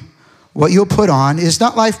body, what you'll put on. Is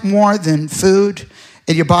not life more than food,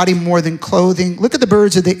 and your body more than clothing? Look at the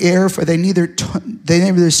birds of the air, for they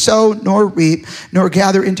neither sow nor reap nor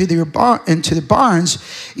gather into the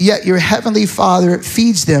barns, yet your heavenly Father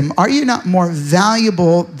feeds them. Are you not more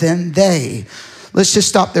valuable than they? Let's just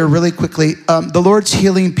stop there really quickly. The Lord's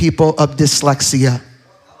healing people of dyslexia.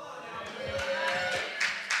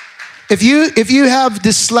 If you have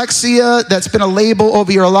dyslexia that's been a label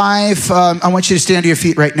over your life, I want you to stand to your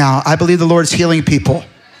feet right now. I believe the Lord's healing people.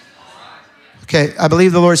 Okay, I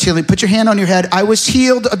believe the Lord's healing. Put your hand on your head. I was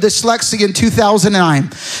healed of dyslexia in 2009.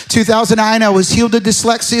 2009, I was healed of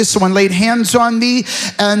dyslexia. Someone laid hands on me,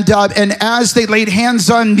 and as they laid hands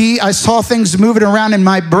on me, I saw things moving around in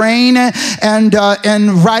my brain. And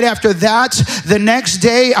right after that, the next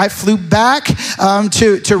day, I flew back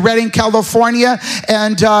to Redding, California,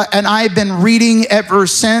 and I've been reading ever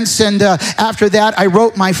since. And after that, I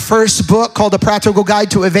wrote my first book called A Practical Guide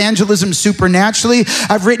to Evangelism Supernaturally.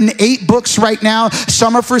 I've written 8 books right now.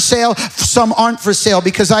 Some are for sale, some aren't for sale,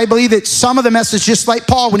 because I believe that some of the message, just like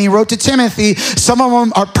Paul when he wrote to Timothy, some of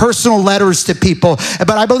them are personal letters to people.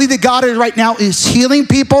 But I believe that God right now is healing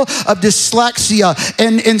people of dyslexia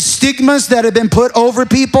and stigmas that have been put over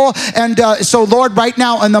people. And so, Lord, right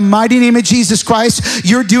now, in the mighty name of Jesus Christ,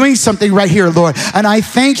 you're doing something right here, Lord. And I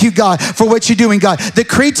thank you, God, for what you're doing, God. The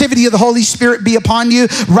creativity of the Holy Spirit be upon you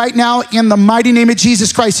right now in the mighty name of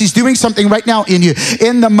Jesus Christ. He's doing something right now in you,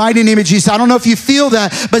 in the mighty name of Jesus. I don't know if you feel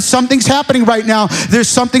that, but something's happening right now. There's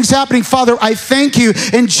something's happening. Father, I thank you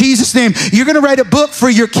in Jesus' name. You're going to write a book for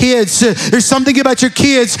your kids. There's something about your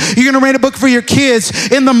kids. You're going to write a book for your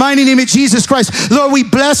kids in the mighty name of Jesus Christ. Lord, we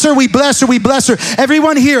bless her, we bless her, we bless her.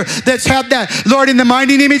 Everyone here that's had that, Lord, in the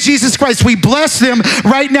mighty name of Jesus Christ, we bless them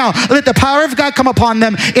right now. Let the power of God come upon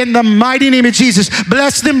them in the mighty name of Jesus.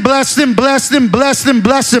 Bless them, bless them, bless them, bless them,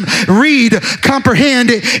 bless them. Read, comprehend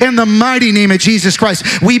in the mighty name of Jesus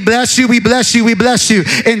Christ. We bless you, we bless you, we bless you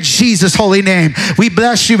in Jesus' holy name. We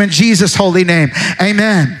bless you in Jesus' holy name.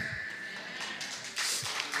 Amen.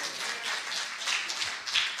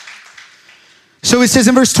 So it says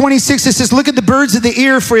in verse 26, it says, look at the birds of the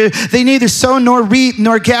air, for they neither sow nor reap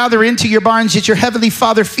nor gather into your barns, yet your heavenly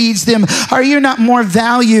Father feeds them. Are you not more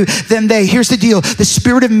value than they? Here's the deal. The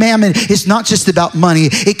spirit of mammon is not just about money.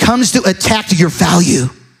 It comes to attack your value.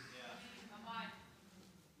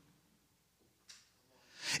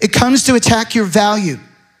 It comes to attack your value.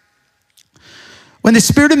 When the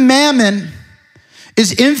spirit of mammon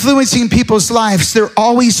is influencing people's lives, they're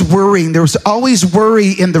always worrying. There's always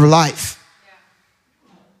worry in their life.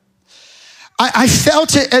 I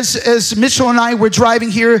felt it as Mitchell and I were driving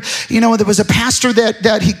here. You know, there was a pastor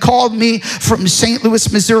that he called me from St.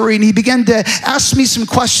 Louis, Missouri, and he began to ask me some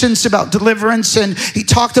questions about deliverance, and he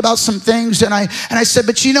talked about some things, and I said,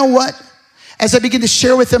 but you know what? As I began to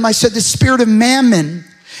share with him, I said, the spirit of mammon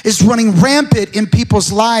is running rampant in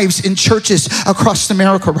people's lives in churches across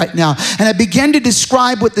America right now. And I began to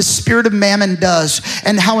describe what the spirit of mammon does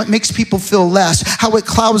and how it makes people feel less, how it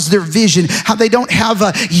clouds their vision, how they don't have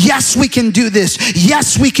a, yes, we can do this.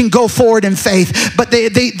 Yes, we can go forward in faith. But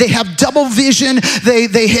they have double vision.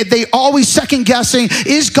 They always second guessing.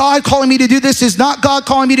 Is God calling me to do this? Is not God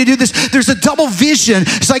calling me to do this? There's a double vision.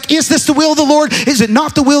 It's like, is this the will of the Lord? Is it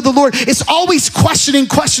not the will of the Lord? It's always questioning.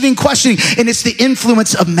 And it's the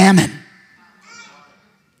influence of mammon.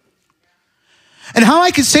 And how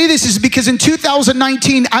I can say this is because in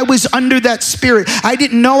 2019, I was under that spirit. I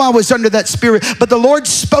didn't know I was under that spirit, but the Lord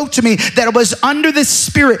spoke to me that I was under this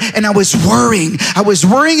spirit, and I was worrying. I was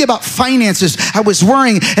worrying about finances. I was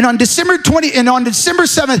worrying. And on December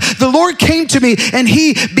 7th, the Lord came to me, and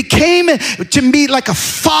he became to me like a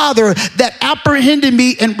father that apprehended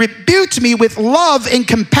me and rebuked me with love and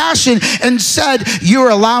compassion and said, you're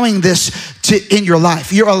allowing this in your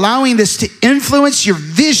life. You're allowing this to influence your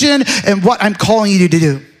vision and what I'm calling you to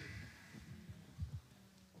do.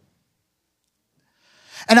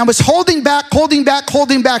 And I was holding back.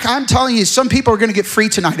 I'm telling you, some people are going to get free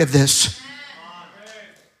tonight of this.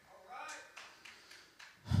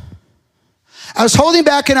 I was holding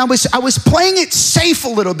back, and I was playing it safe a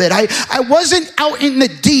little bit. I wasn't out in the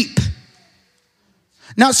deep.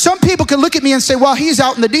 Now, some people can look at me and say, well, he's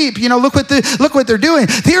out in the deep. You know, look what they're doing.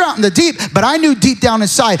 They're out in the deep. But I knew deep down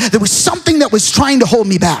inside there was something that was trying to hold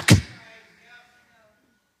me back. It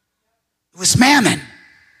was mammon.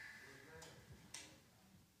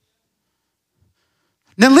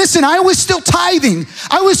 Now listen, I was still tithing.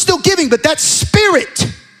 I was still giving, but that spirit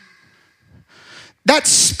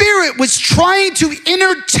was trying to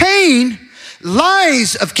entertain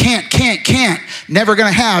lies of can't, never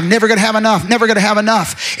gonna have enough.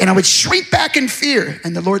 And I would shrink back in fear,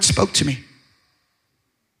 and the Lord spoke to me.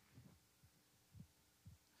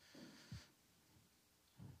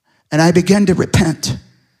 And I began to repent.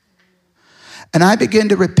 And I began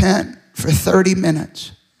to repent for 30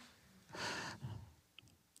 minutes.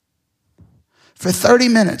 For 30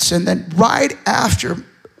 minutes, and then right after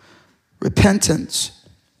repentance,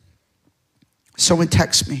 someone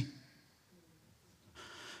texted me.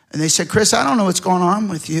 And they said, Chris, I don't know what's going on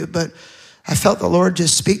with you, but I felt the Lord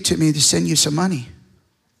just speak to me to send you some money.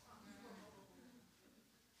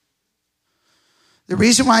 The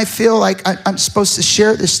reason why I feel like I'm supposed to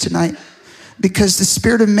share this tonight, because the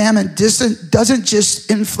spirit of mammon doesn't just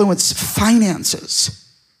influence finances.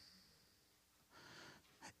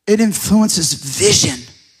 It influences vision.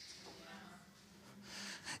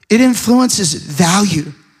 It influences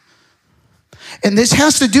value. And this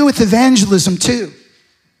has to do with evangelism too.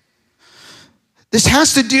 This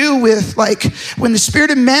has to do with, like, when the spirit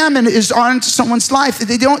of mammon is on someone's life,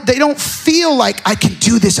 they don't feel like I can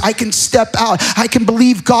do this. I can step out. I can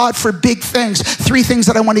believe God for big things. 3 things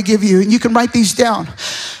that I want to give you, and you can write these down.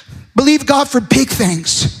 Believe God for big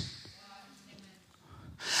things.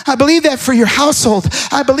 I believe that for your household.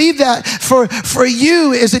 I believe that for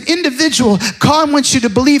you as an individual, God wants you to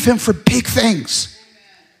believe him for big things.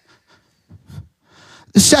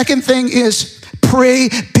 The second thing is pray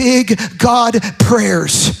big God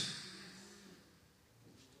prayers.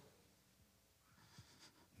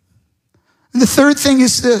 And the third thing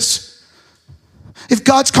is this. If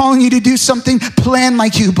God's calling you to do something, plan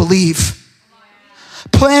like you believe.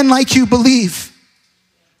 Plan like you believe.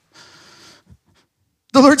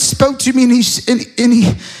 The Lord spoke to me, and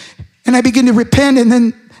I began to repent, and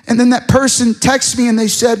then that person texted me, and they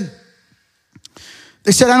said,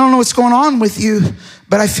 I don't know what's going on with you,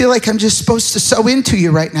 but I feel like I'm just supposed to sow into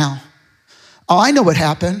you right now. Oh, I know what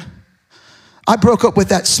happened. I broke up with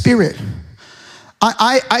that spirit.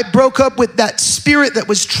 I broke up with that spirit that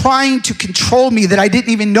was trying to control me, that I didn't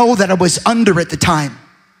even know that I was under at the time.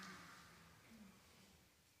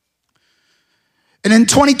 And in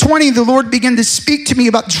 2020, the Lord began to speak to me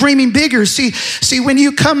about dreaming bigger. See, when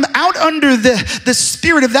you come out under the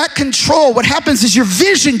spirit of that control, what happens is your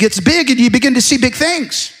vision gets big and you begin to see big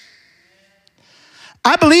things.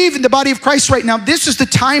 I believe in the body of Christ right now, this is the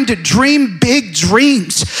time to dream big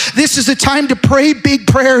dreams. This is the time to pray big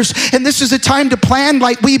prayers. And this is the time to plan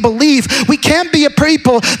like we believe. We can't be a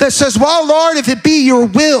people that says, well, Lord, if it be your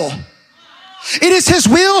will. It is his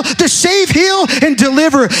will to save, heal, and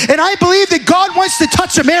deliver. And I believe that God wants to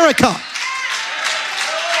touch America.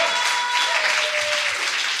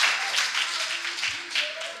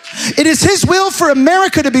 It is his will for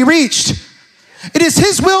America to be reached. It is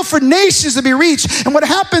his will for nations to be reached. And what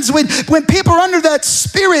happens when people are under that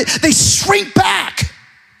spirit, they shrink back.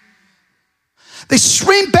 They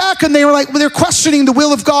shrink back, and they're questioning the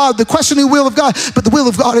will of God. They're questioning the will of God. But the will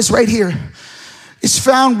of God is right here. It's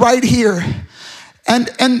found right here. And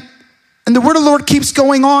the word of the Lord keeps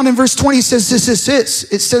going on. In verse 20, it says this.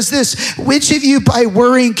 It says this: which of you by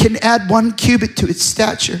worrying can add 1 cubit to its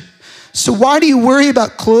stature? So why do you worry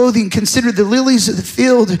about clothing? Consider the lilies of the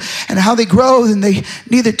field and how they grow, and they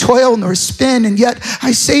neither toil nor spin. And yet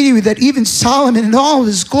I say to you that even Solomon in all of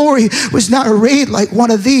his glory was not arrayed like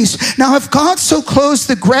one of these. Now if God so clothes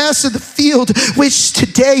the grass of the field, which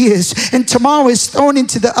today is and tomorrow is thrown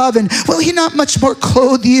into the oven, will he not much more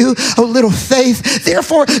clothe you, O little faith?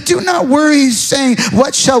 Therefore do not worry, saying,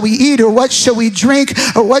 what shall we eat, or what shall we drink,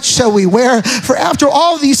 or what shall we wear? For after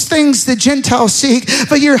all these things the Gentiles seek,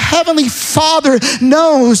 but your heavenly Father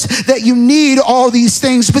knows that you need all these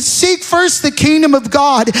things. But seek first the kingdom of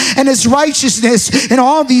God and his righteousness, and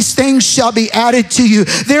all these things shall be added to you.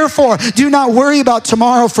 Therefore, do not worry about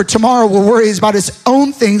tomorrow, for tomorrow will worry about its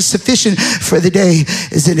own things. Sufficient for the day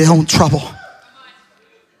is in its own trouble.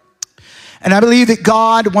 And I believe that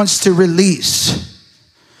God wants to release,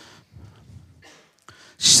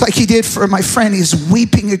 just like he did for my friend. He's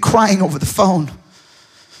weeping and crying over the phone.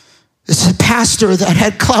 It's a pastor that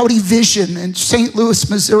had cloudy vision in St. Louis,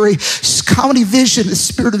 Missouri. Cloudy vision, the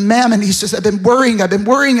spirit of mammon. He says, I've been worrying. And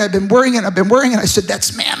I said,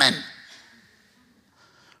 that's mammon.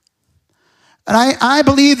 And I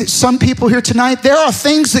believe that some people here tonight, there are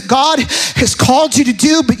things that God has called you to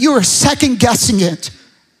do, but you are second guessing it.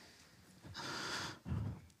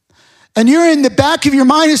 And you're in the back of your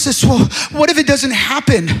mind and says, well, what if it doesn't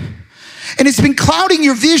happen? And it's been clouding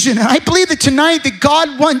your vision. And I believe that tonight that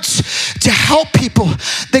God wants to help people,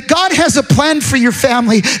 that God has a plan for your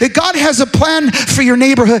family, that God has a plan for your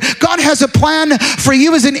neighborhood. God has a plan for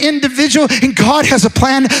you as an individual, and God has a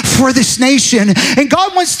plan for this nation. And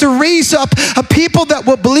God wants to raise up a people that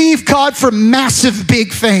will believe God for massive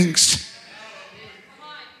big things.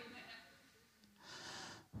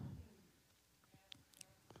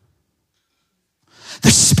 The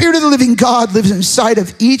Spirit of the living God lives inside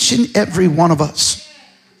of each and every one of us.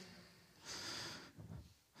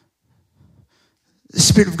 The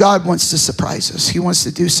Spirit of God wants to surprise us. He wants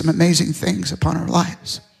to do some amazing things upon our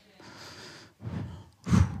lives.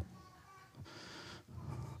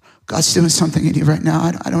 God's doing something in you right now.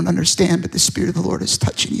 I don't understand, but the Spirit of the Lord is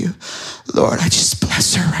touching you. Lord, I just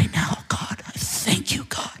bless her right now, God. I thank you,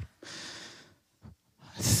 God.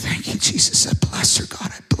 Thank you, Jesus. I bless her,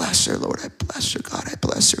 God. I bless her, Lord. I bless her, God. I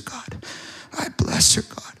bless her, God. I bless her,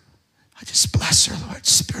 God. I just bless her, Lord.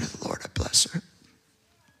 Spirit of the Lord, I bless her.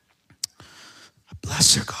 I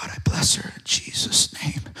bless her, God. I bless her in Jesus'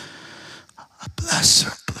 name. I bless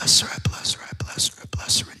her. I bless her. I bless her. I bless her. I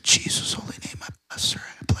bless her in Jesus' holy name. I bless her.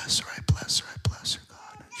 I bless her. I bless her. I bless her,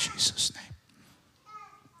 God, in Jesus' name.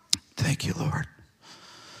 Thank you, Lord.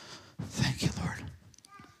 Thank you, Lord.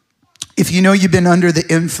 If you know you've been under the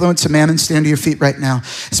influence of mammon, stand to your feet right now.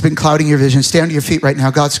 It's been clouding your vision. Stand to your feet right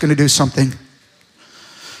now. God's going to do something.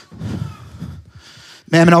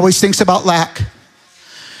 Mammon always thinks about lack.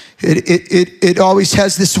 It always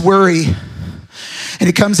has this worry. And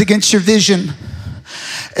it comes against your vision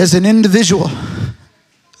as an individual.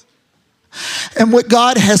 And what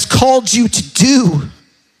God has called you to do.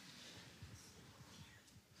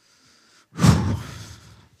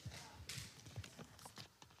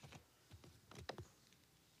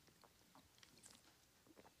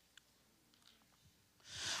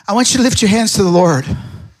 I want you to lift your hands to the Lord.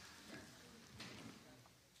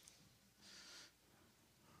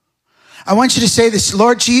 I want you to say this,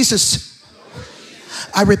 Lord Jesus,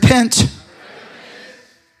 I repent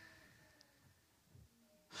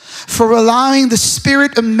for allowing the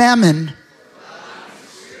spirit of mammon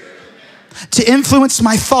to influence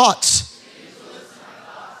my thoughts.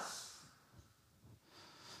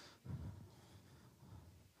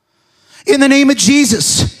 In the name of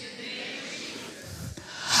Jesus,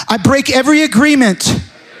 I break every agreement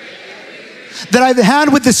that I've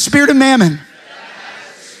had with the spirit of mammon.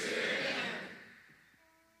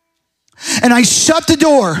 And I shut the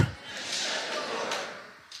door.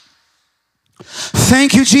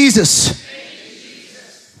 Thank you, Jesus,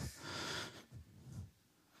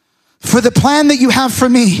 for the plan that you have for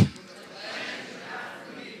me.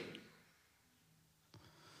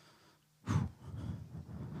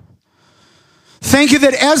 Thank you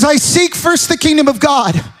that as I seek first the kingdom of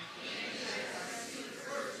God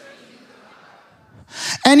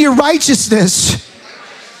and your righteousness,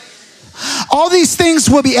 all these things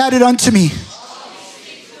will be added unto me.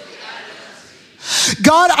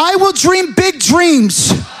 God, I will dream big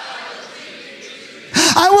dreams.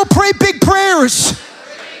 I will pray big prayers.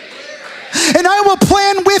 And I will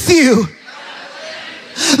plan with you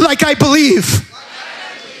like I believe.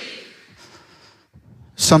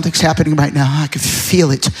 Something's happening right now. I can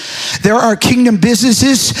feel it. There are kingdom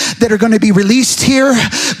businesses that are going to be released here.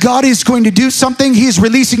 God is going to do something. He is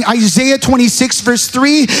releasing Isaiah 26 verse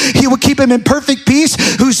 3. He will keep him in perfect peace,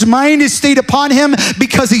 whose mind is stayed upon him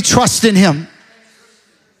because he trusts in him.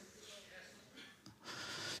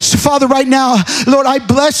 So Father, right now, Lord, I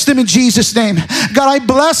bless them in Jesus' name. God, I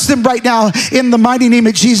bless them right now in the mighty name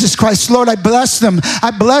of Jesus Christ. Lord, I bless them. I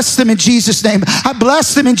bless them in Jesus' name. I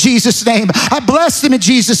bless them in Jesus' name. I bless them in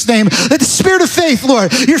Jesus' name. Let the spirit of faith,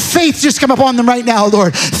 Lord, your faith just come upon them right now,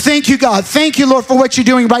 Lord. Thank you, God. Thank you, Lord, for what you're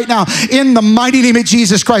doing right now in the mighty name of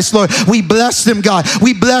Jesus Christ, Lord. We bless them, God.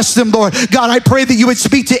 We bless them, Lord. God, I pray that you would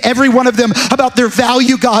speak to every one of them about their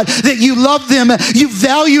value, God, that you love them, you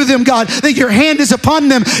value them, God, that your hand is upon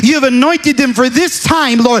them. you have anointed them for this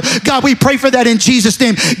time, Lord. God, we pray for that in Jesus'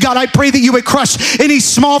 name. God, I pray that you would crush any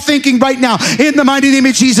small thinking right now in the mighty name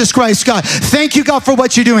of Jesus Christ, God. Thank you, God, for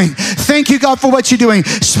what you're doing. Thank you, God, for what you're doing.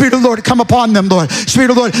 Spirit of the Lord, come upon them, Lord. Spirit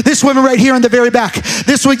of the Lord, this woman right here in the very back.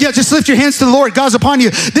 This one, yeah, just lift your hands to the Lord. God's upon you.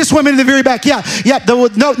 This woman in the very back, yeah,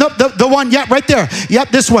 the one, yeah, right there. Yep,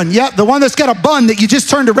 this one, yeah, the one that's got a bun that you just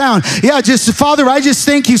turned around. Yeah, just, Father, I just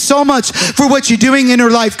thank you so much for what you're doing in her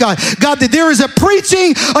life, God. God, that there is a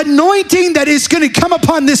preaching anointing that is going to come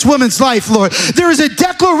upon this woman's life, Lord. There is a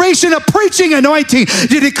declaration of preaching anointing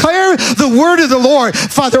to declare the word of the Lord.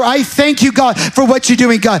 Father, I thank you, God, for what you're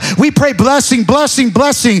doing, God. We pray blessing, blessing,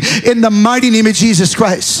 blessing in the mighty name of Jesus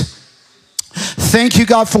Christ. Thank you,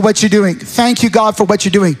 God, for what you're doing. Thank you, God, for what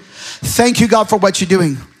you're doing. Thank you, God, for what you're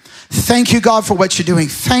doing. Thank you, God, for what you're doing.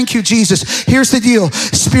 Thank you, Jesus. Here's the deal.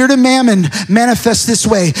 Spirit of mammon manifests this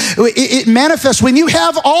way. It manifests when you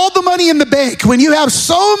have all the money in the bank, when you have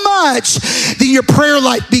so much that your prayer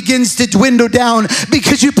life begins to dwindle down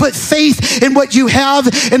because you put faith in what you have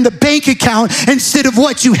in the bank account instead of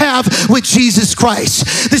what you have with Jesus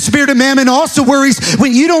Christ. The spirit of mammon also worries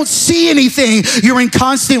when you don't see anything. You're in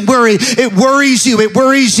constant worry. It worries you. It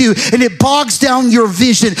worries you, and it bogs down your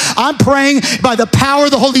vision. I'm praying by the power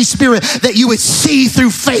of the Holy Spirit that you would see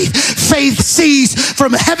through faith. Faith sees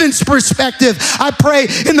from heaven's perspective. I pray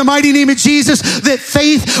in the mighty name of Jesus that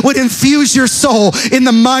faith would infuse your soul in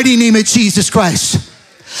the mighty name of Jesus Christ.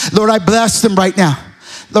 Lord, I bless them right now.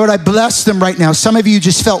 Lord, I bless them right now. Some of you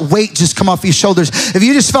just felt weight just come off your shoulders. If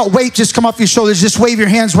you just felt weight just come off your shoulders, just wave your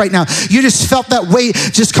hands right now. You just felt that weight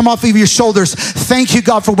just come off of your shoulders. Thank you,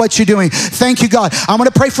 God, for what you're doing. Thank you, God. I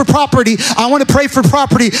want to pray for property. I want to pray for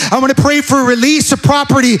property. I want to pray for release of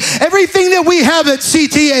property. Everything that we have at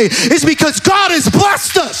CTA is because God has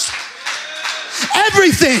blessed us.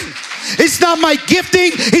 Everything. It's not my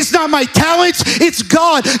gifting. It's not my talents. It's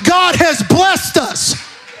God. God has blessed us.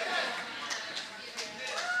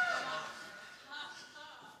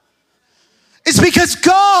 It's because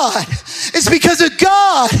God. It's because of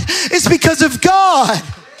God. It's because of God.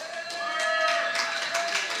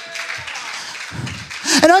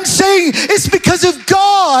 And I'm saying it's because of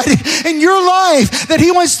God in your life that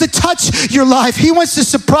He wants to touch your life. He wants to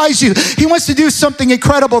surprise you. He wants to do something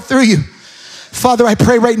incredible through you. Father, I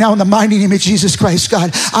pray right now in the mighty name of Jesus Christ,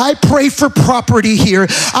 God. I pray for property here.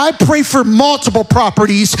 I pray for multiple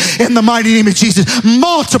properties in the mighty name of Jesus.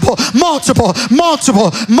 Multiple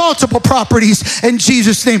properties in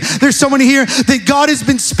Jesus' name. There's someone here that God has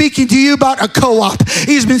been speaking to you about a co-op.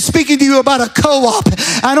 He's been speaking to you about a co-op.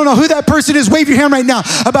 I don't know who that person is. Wave your hand right now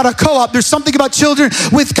about a co-op. There's something about children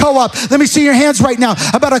with co-op. Let me see your hands right now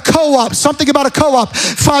about a co-op. Something about a co-op.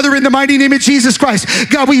 Father, in the mighty name of Jesus Christ,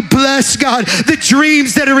 God, we bless, God, the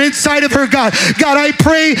dreams that are inside of her, God. God, I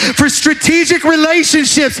pray for strategic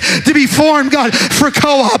relationships to be formed, God, for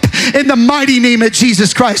co-op in the mighty name of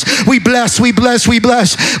Jesus Christ. We bless, we bless, we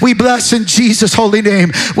bless. We bless in Jesus' holy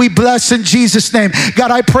name. We bless in Jesus' name.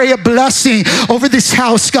 God, I pray a blessing over this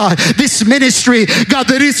house, God, this ministry, God,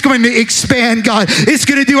 that it's going to expand, God. It's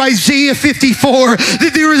going to do Isaiah 54,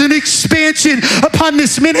 that there is an expansion upon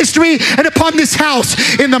this ministry and upon this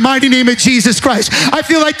house in the mighty name of Jesus Christ. I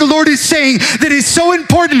feel like the Lord is saying that it's so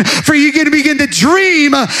important for you to begin to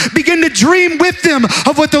dream with them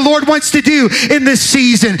of what the Lord wants to do in this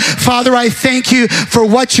season. Father, I thank you for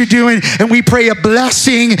what you're doing, and we pray a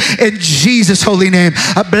blessing in Jesus' holy name.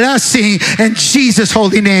 A blessing in Jesus'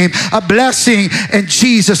 holy name. A blessing in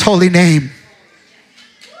Jesus' holy name.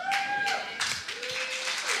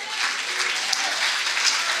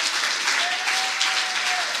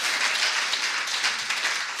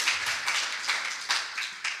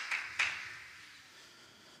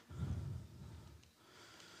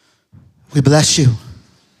 We bless you.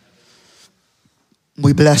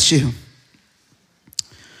 We bless you.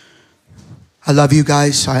 I love you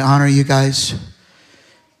guys. I honor you guys.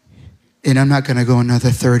 And I'm not going to go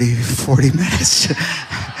another 30, 40 minutes.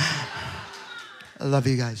 I love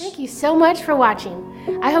you guys. Thank you so much for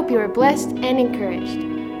watching. I hope you were blessed and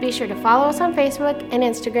encouraged. Be sure to follow us on Facebook and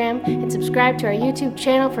Instagram and subscribe to our YouTube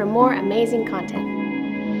channel for more amazing content.